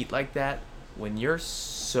get beat like that, when you're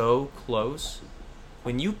so close,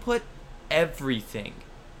 when you put everything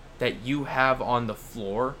that you have on the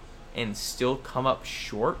floor and still come up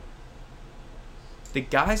short, the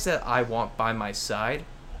guys that I want by my side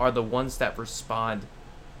are the ones that respond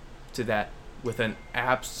to that with an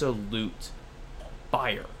absolute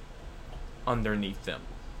fire underneath them.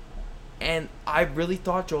 And I really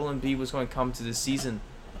thought Joel Embiid was going to come to this season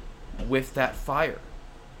with that fire.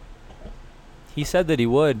 He said that he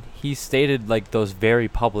would. He stated like those very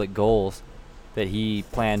public goals that he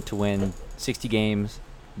planned to win 60 games,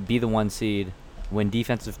 be the 1 seed, win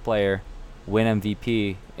defensive player, win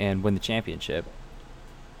MVP, and win the championship.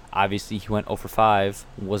 Obviously, he went 0 for 5,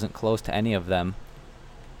 wasn't close to any of them.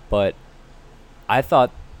 But I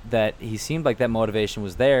thought that he seemed like that motivation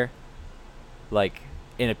was there, like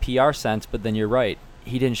in a PR sense, but then you're right.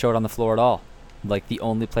 He didn't show it on the floor at all. Like the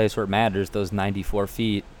only place where it matters, those 94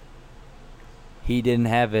 feet, he didn't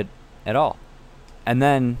have it at all. And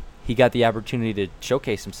then he got the opportunity to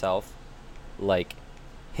showcase himself. Like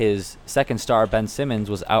his second star, Ben Simmons,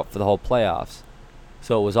 was out for the whole playoffs.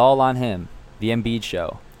 So it was all on him, the Embiid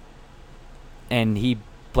show. And he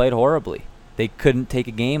played horribly. They couldn't take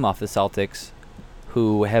a game off the Celtics,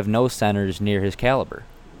 who have no centers near his caliber.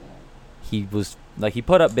 He was like, he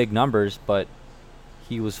put up big numbers, but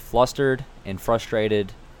he was flustered and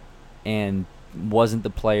frustrated and wasn't the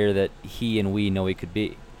player that he and we know he could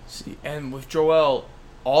be. See, and with Joel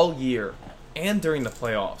all year and during the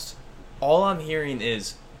playoffs, all I'm hearing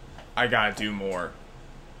is, I gotta do more.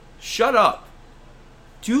 Shut up.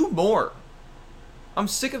 Do more. I'm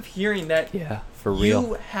sick of hearing that. Yeah, for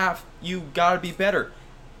real. You gotta be better.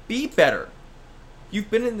 Be better. You've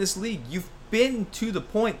been in this league. You've been to the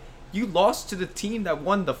point. You lost to the team that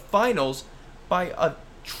won the finals by a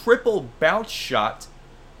triple bounce shot.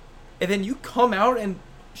 And then you come out and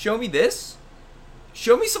show me this?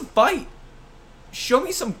 Show me some fight. Show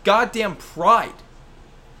me some goddamn pride.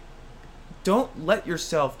 Don't let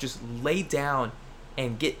yourself just lay down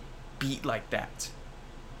and get beat like that.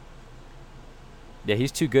 Yeah,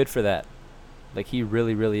 he's too good for that. Like, he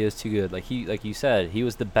really, really is too good. Like you said, he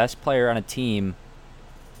was the best player on a team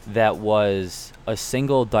that was a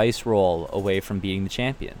single dice roll away from beating the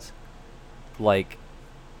champions. Like,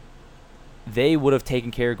 they would have taken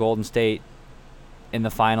care of Golden State in the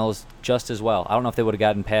finals just as well. I don't know if they would have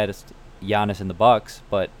gotten past Giannis and the Bucks,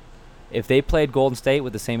 but if they played Golden State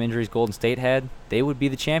with the same injuries Golden State had, they would be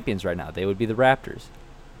the champions right now. They would be the Raptors.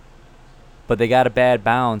 But they got a bad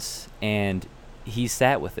bounce, and he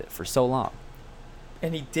sat with it for so long.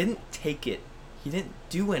 And he didn't take it. He didn't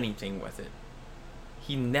do anything with it.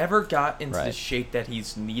 He never got into the shape that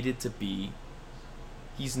he's needed to be.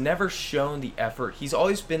 He's never shown the effort. He's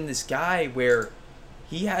always been this guy where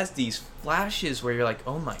he has these flashes where you're like,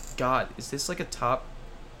 oh my God, is this like a top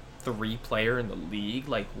 3 player in the league?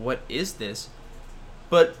 Like, what is this?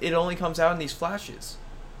 But it only comes out in these flashes.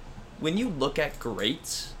 When you look at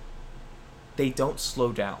greats, they don't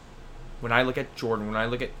slow down. When I look at Jordan, when I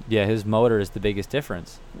look at... Yeah, his motor is the biggest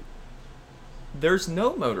difference. There's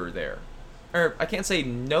no motor there. Or, I can't say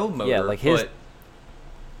no motor, yeah, like his... but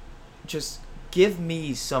just give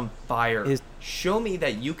me some fire. Show me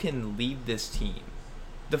that you can lead this team.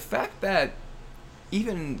 The fact that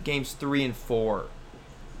even in games 3 and 4,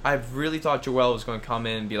 I really thought Joel was going to come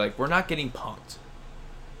in and be like, we're not getting punked.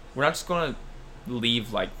 We're not just going to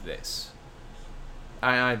leave like this.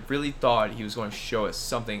 I really thought he was going to show us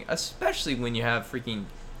something, especially when you have freaking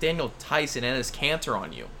Daniel Tyson and his Cantor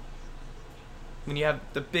on you. When you have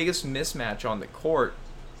the biggest mismatch on the court,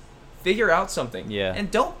 figure out something. Yeah. And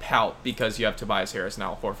don't pout because you have Tobias Harris and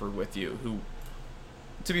Al Horford with you, who,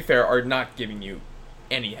 to be fair, are not giving you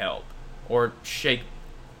any help. Or shake.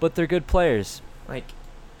 But they're good players. Like,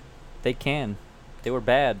 they can. They were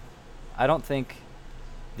bad. I don't think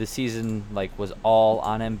the season was all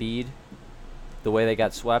on Embiid. The way they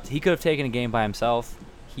got swept, he could have taken a game by himself.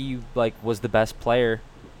 He was the best player.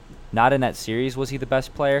 Not in that series was he the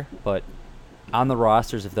best player, but on the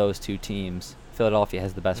rosters of those two teams, Philadelphia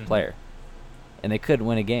has the best player, and they couldn't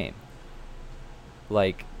win a game.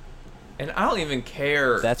 And I don't even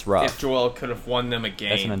care. That's rough. If Joel could have won them a game.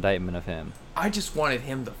 That's an indictment of him. I just wanted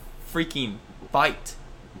him to freaking fight.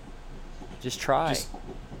 Just try.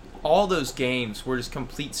 All those games were just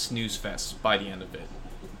complete snooze fest by the end of it.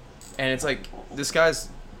 And it's like, this guy's,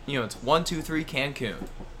 it's 1, 2, 3 Cancun.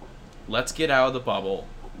 Let's get out of the bubble.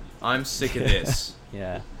 I'm sick of this.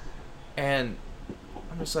 Yeah. And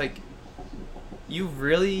I'm just like, you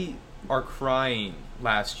really are crying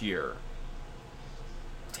last year,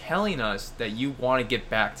 telling us that you want to get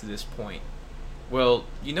back to this point. Well,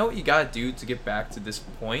 you know what you gotta do to get back to this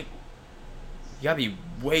point? You gotta be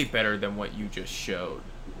way better than what you just showed.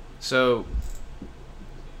 So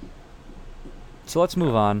let's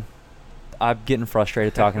move on. I'm getting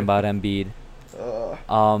frustrated talking about Embiid.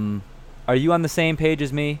 Are you on the same page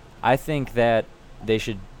as me? I think that they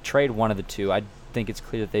should trade one of the two. I think it's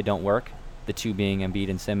clear that they don't work, the two being Embiid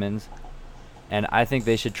and Simmons. And I think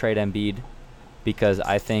they should trade Embiid because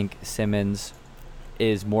I think Simmons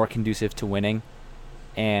is more conducive to winning.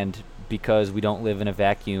 And because we don't live in a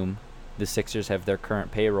vacuum, the Sixers have their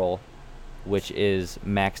current payroll, which is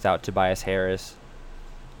maxed out Tobias Harris,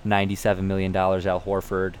 $97 million Al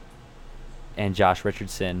Horford, and Josh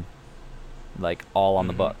Richardson, like all on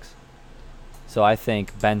the Bucks. So I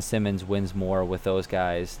think Ben Simmons wins more with those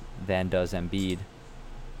guys than does Embiid.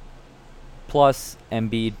 Plus,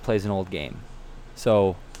 Embiid plays an old game.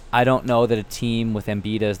 So I don't know that a team with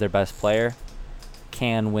Embiid as their best player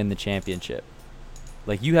can win the championship.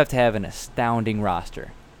 Like, you have to have an astounding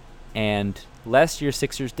roster. And last year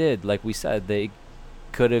Sixers did, like we said, they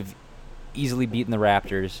could have easily beaten the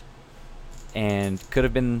Raptors and could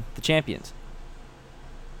have been the champions.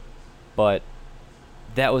 But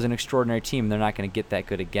that was an extraordinary team. They're not going to get that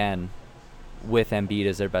good again with Embiid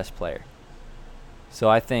as their best player. So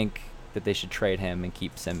I think that they should trade him and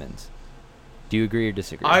keep Simmons. Do you agree or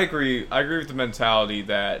disagree? I agree. I agree with the mentality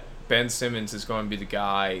that Ben Simmons is going to be the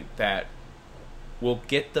guy that will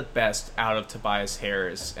get the best out of Tobias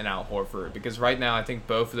Harris and Al Horford. Because right now I think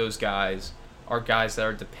both of those guys are guys that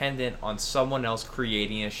are dependent on someone else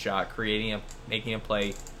creating a shot, making a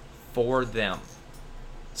play for them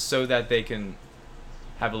so that they can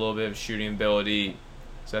have a little bit of shooting ability,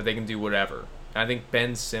 so that they can do whatever. And I think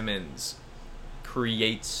Ben Simmons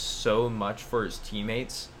creates so much for his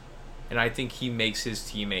teammates, and I think he makes his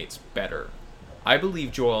teammates better. I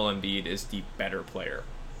believe Joel Embiid is the better player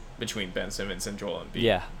between Ben Simmons and Joel Embiid.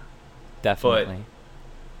 Yeah, definitely. But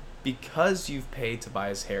because you've paid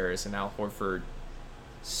Tobias Harris and Al Horford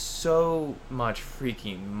so much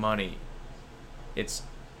freaking money, it's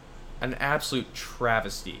an absolute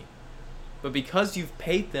travesty. But because you've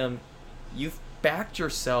paid them, you've backed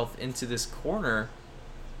yourself into this corner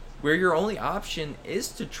where your only option is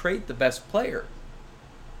to trade the best player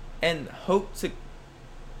and hope to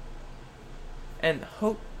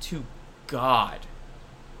God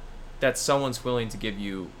that someone's willing to give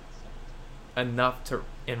you enough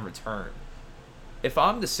in return. If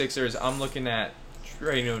I'm the Sixers, I'm looking at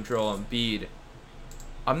trading Joel Embiid.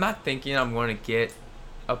 I'm not thinking I'm going to get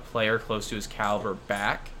a player close to his caliber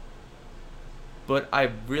back. But I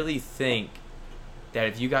really think that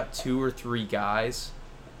if you got 2 or 3 guys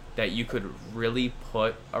that you could really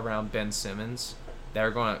put around Ben Simmons that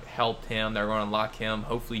are going to help him, that are going to lock him,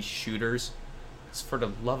 hopefully shooters, it's for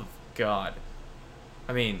the love of God.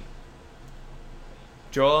 I mean,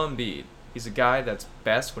 Joel Embiid, he's a guy that's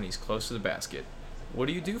best when he's close to the basket. What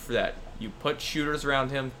do you do for that? You put shooters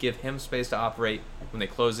around him, give him space to operate. When they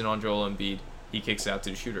close in on Joel Embiid, he kicks it out to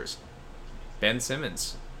the shooters. Ben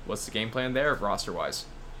Simmons, what's the game plan there, roster-wise?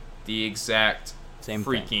 The exact same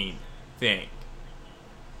freaking thing.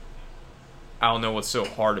 I don't know what's so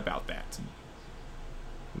hard about that.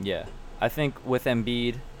 Yeah. I think with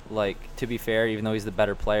Embiid, like, to be fair, even though he's the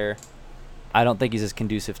better player, I don't think he's as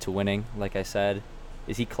conducive to winning, like I said.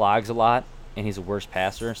 He clogs a lot, and he's a worse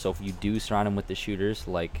passer. So if you do surround him with the shooters,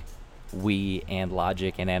 like we and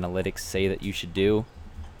logic and analytics say that you should do,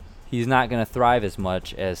 he's not going to thrive as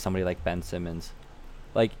much as somebody like Ben Simmons.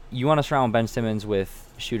 Like, you want to surround Ben Simmons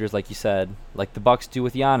with shooters, like you said, like the Bucks do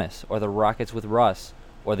with Giannis, or the Rockets with Russ,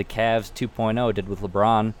 or the Cavs 2.0 did with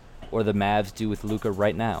LeBron, or the Mavs do with Luka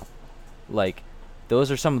right now. Like,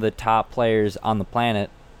 those are some of the top players on the planet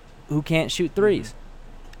who can't shoot threes.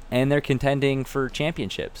 And they're contending for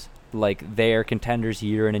championships. Like, they are contenders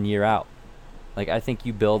year in and year out. Like, I think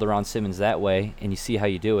you build around Simmons that way, and you see how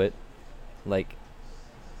you do it. Like,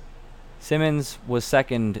 Simmons was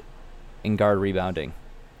second in guard rebounding.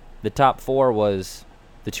 The top 4 was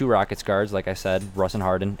the 2 Rockets guards, like I said, Russ and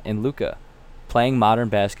Harden, and Luka. Playing modern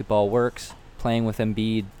basketball works. Playing with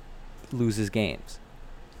Embiid loses games.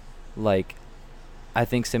 Like, I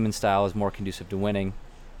think Simmons' style is more conducive to winning.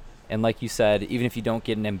 And like you said, even if you don't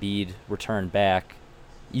get an Embiid return back,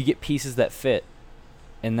 you get pieces that fit,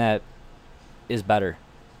 and that is better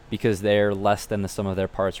because they're less than the sum of their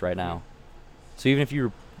parts right now. So even if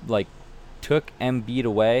you, like, took Embiid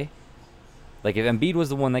away, like if Embiid was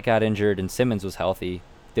the one that got injured and Simmons was healthy,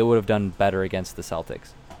 they would have done better against the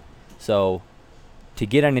Celtics. So to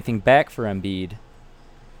get anything back for Embiid,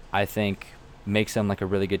 I think makes them like a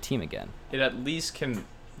really good team again. It at least can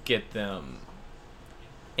get them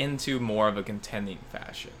into more of a contending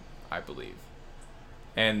fashion, I believe.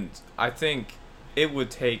 And I think it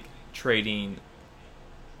would take trading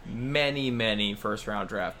many first round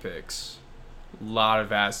draft picks, a lot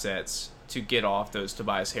of assets to get off those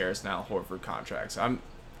Tobias Harris and Al Horford contracts. I'm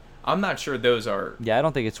not sure those are. Yeah, I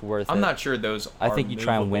don't think it's worth it. I'm not sure those are. I think you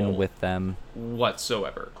try and win with them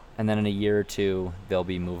whatsoever. And then in a year or two, they'll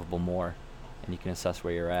be movable more, and you can assess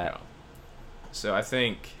where you're at. Yeah. So I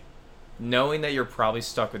think, knowing that you're probably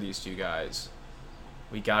stuck with these two guys,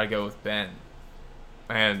 we got to go with Ben.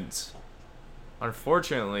 And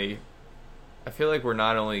unfortunately, I feel like we're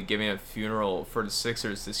not only giving a funeral for the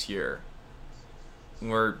Sixers this year,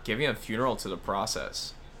 we're giving a funeral to the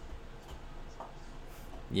process.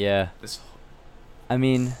 Yeah. I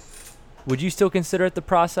mean, would you still consider it the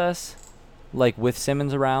process? Like with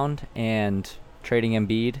Simmons around and trading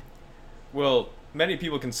Embiid? Well, many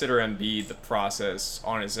people consider Embiid the process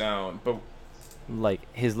on his own, but like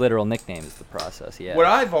his literal nickname is the process, yeah. What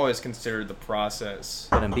I've always considered the process.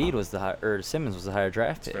 But Embiid was Simmons was the higher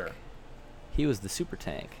draft pick. Fair. He was the super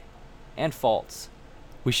tank. And Fultz.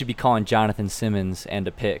 We should be calling Jonathan Simmons and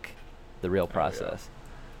a pick the real process.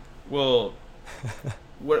 Yeah. Well,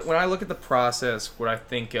 when I look at the process, what I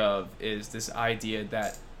think of is this idea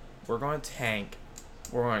that we're going to tank,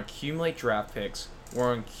 we're going to accumulate draft picks,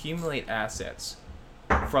 we're going to accumulate assets.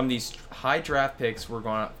 From these high draft picks, we're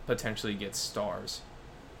going to potentially get stars.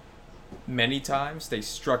 Many times, they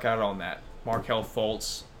struck out on that. Markelle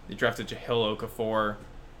Fultz, they drafted Jahlil Okafor,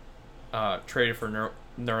 traded for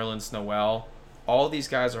Nerlens Noel. All these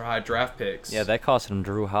guys are high draft picks. Yeah, that cost him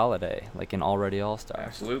Drew Holiday, like an already all-star.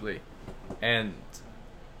 Absolutely. And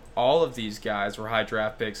all of these guys were high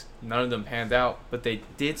draft picks. None of them panned out, but they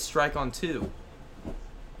did strike on two.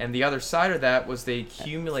 And the other side of that was they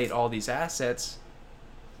accumulate all these assets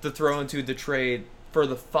to throw into the trade for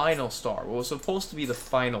the final star. What was supposed to be the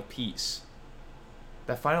final piece.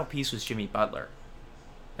 That final piece was Jimmy Butler.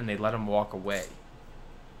 And they let him walk away.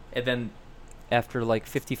 And then after like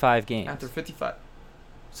 55 games. After 55.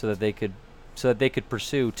 So that they could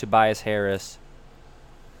pursue Tobias Harris,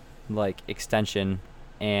 like extension,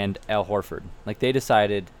 and Al Horford. Like they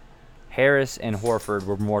decided Harris and Horford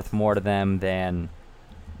were worth more to them than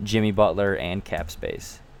Jimmy Butler and cap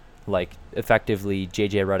space. Like effectively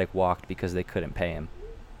JJ Redick walked because they couldn't pay him.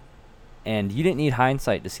 And you didn't need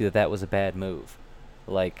hindsight to see that was a bad move.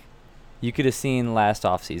 Like you could have seen last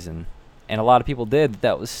offseason, and a lot of people did,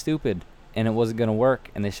 that was stupid and it wasn't going to work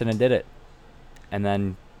and they shouldn't have did it. And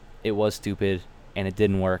then it was stupid and it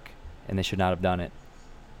didn't work and they should not have done it.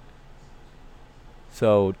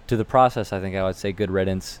 So to the process, I think I would say good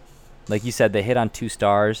riddance. Like you said, they hit on 2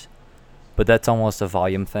 stars, but that's almost a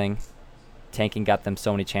volume thing. Tanking got them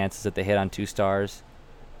so many chances that they hit on 2 stars,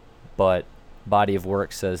 but body of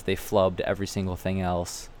work says they flubbed every single thing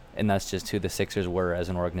else, and that's just who the Sixers were as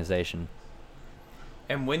an organization.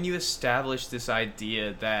 And when you establish this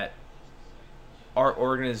idea that our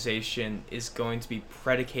organization is going to be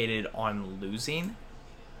predicated on losing,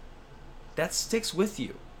 that sticks with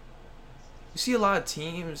you. You see a lot of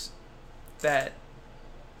teams that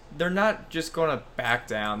they're not just going to back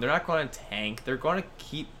down. They're not going to tank. They're going to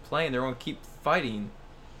keep playing. They're going to keep fighting.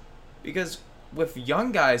 Because with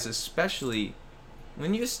young guys especially,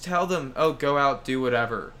 when you just tell them, oh, go out, do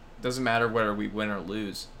whatever, doesn't matter whether we win or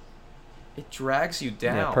lose, it drags you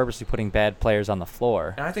down. Yeah, purposely putting bad players on the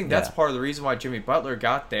floor. And I think that's part of the reason why Jimmy Butler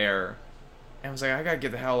got there and was like, I got to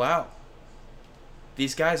get the hell out.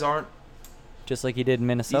 These guys aren't. Just like he did in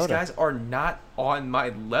Minnesota. These guys are not on my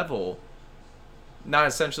level. Not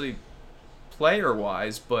essentially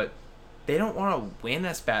player-wise, but they don't want to win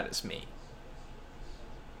as bad as me.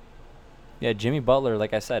 Yeah, Jimmy Butler,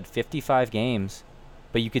 like I said, 55 games.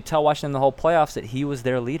 But you could tell watching the whole playoffs that he was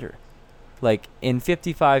their leader. Like, in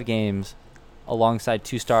 55 games, alongside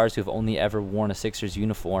 2 stars who have only ever worn a Sixers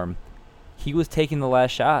uniform, he was taking the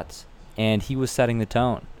last shots, and he was setting the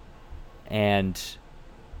tone. And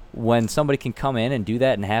when somebody can come in and do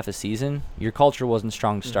that in half a season, your culture wasn't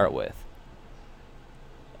strong to start with.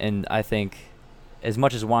 And I think as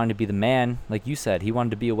much as wanting to be the man, like you said, he wanted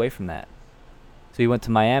to be away from that. So he went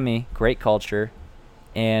to Miami, great culture,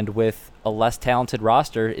 and with a less talented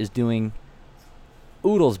roster is doing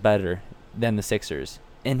oodles better than the Sixers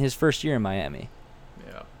in his first year in Miami.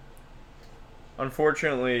 Yeah.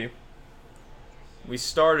 Unfortunately, we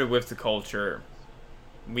started with the culture,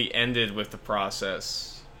 we ended with the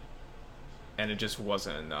process, and it just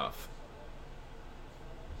wasn't enough.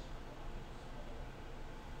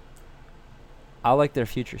 I like their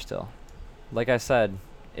future still. Like I said,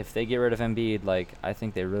 if they get rid of Embiid, like I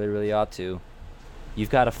think they really, really ought to, you've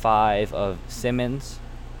got a 5 of Simmons,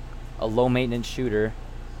 a low-maintenance shooter,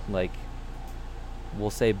 like we'll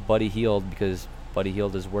say Buddy Hield because Buddy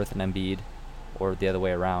Hield is worth an Embiid, or the other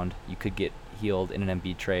way around. You could get Hield in an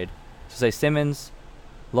Embiid trade. So say Simmons,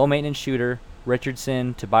 low-maintenance shooter,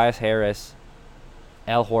 Richardson, Tobias Harris,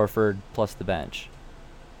 Al Horford, plus the bench.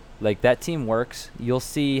 Like, that team works. You'll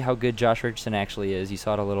see how good Josh Richardson actually is. You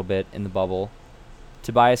saw it a little bit in the bubble.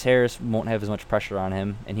 Tobias Harris won't have as much pressure on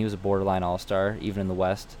him, and he was a borderline all-star, even in the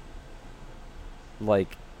West.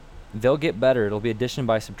 Like, they'll get better. It'll be addition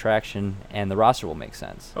by subtraction, and the roster will make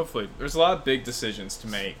sense. Hopefully. There's a lot of big decisions to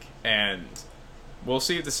make, and we'll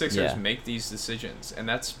see if the Sixers make these decisions. And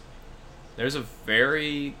there's a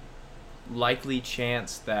very likely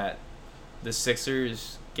chance that the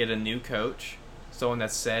Sixers get a new coach, someone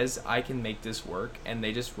that says, I can make this work, and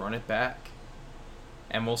they just run it back.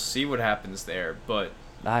 And we'll see what happens there, but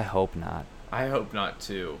I hope not. I hope not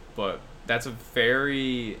too, but that's a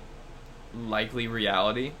very likely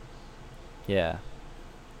reality. Yeah.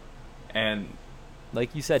 And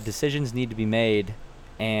like you said, decisions need to be made,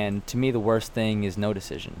 and to me the worst thing is no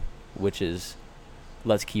decision, which is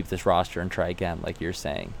let's keep this roster and try again, like you're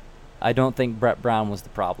saying. I don't think Brett Brown was the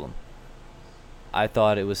problem. I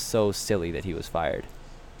thought it was so silly that he was fired.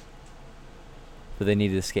 But they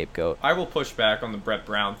needed a scapegoat. I will push back on the Brett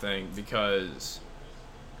Brown thing because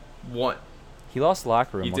he lost the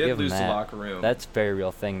locker room. He we'll did lose the locker room. That's a very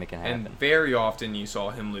real thing that can happen. And very often you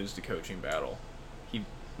saw him lose the coaching battle. He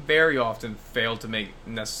very often failed to make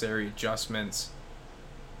necessary adjustments.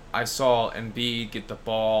 I saw Embiid get the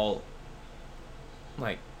ball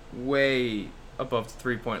like way above the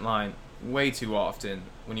three-point line way too often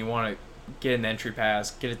when you want to get an entry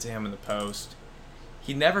pass, get it to him in the post.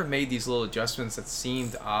 He never made these little adjustments that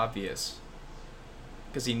seemed obvious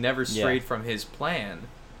because he never strayed from his plan.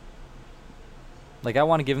 Like, I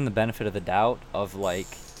want to give him the benefit of the doubt of, like,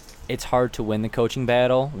 it's hard to win the coaching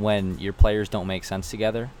battle when your players don't make sense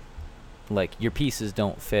together. Like, your pieces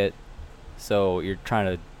don't fit, so you're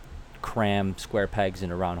trying to cram square pegs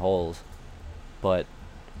into round holes. But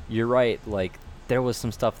you're right, like, there was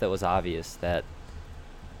some stuff that was obvious that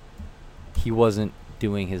he wasn't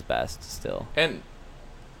doing his best still. And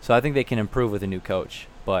so I think they can improve with a new coach,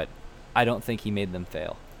 but I don't think he made them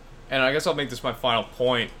fail. And I guess I'll make this my final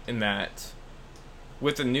point in that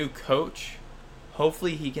with a new coach,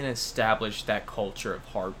 hopefully he can establish that culture of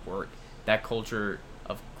hard work, that culture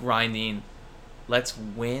of grinding. Let's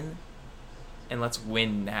win, and let's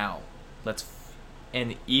win now.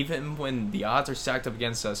 And even when the odds are stacked up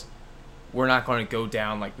against us, we're not going to go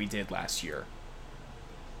down like we did last year.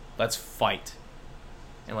 Let's fight,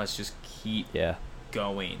 and let's just keep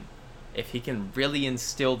going. If he can really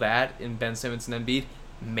instill that in Ben Simmons and Embiid,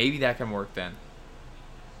 maybe that can work then.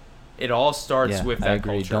 It all starts with that I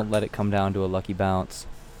agree. culture. Don't let it come down to a lucky bounce.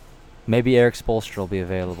 Maybe Eric Spoelstra will be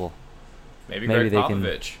available. Maybe Greg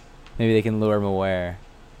Popovich. Maybe they can lure him away.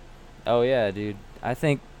 Oh, yeah, dude. I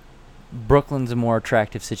think Brooklyn's a more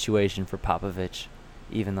attractive situation for Popovich,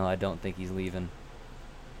 even though I don't think he's leaving.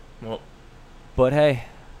 Well, but hey,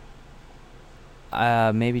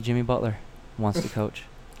 maybe Jimmy Butler wants to coach.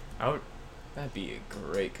 That'd be a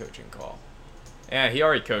great coaching call. Yeah, he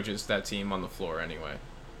already coaches that team on the floor anyway.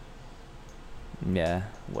 Yeah,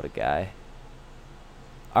 what a guy.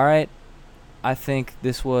 All right, I think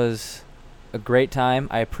this was a great time.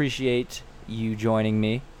 I appreciate you joining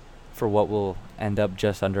me for what will end up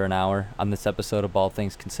just under an hour on this episode of All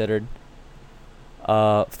Things Considered.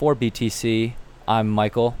 For BTC, I'm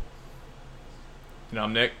Michael. And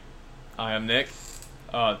I'm Nick. I am Nick.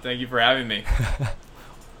 Thank you for having me.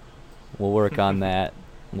 We'll work on that.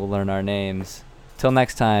 We'll learn our names. Till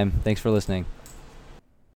next time, thanks for listening.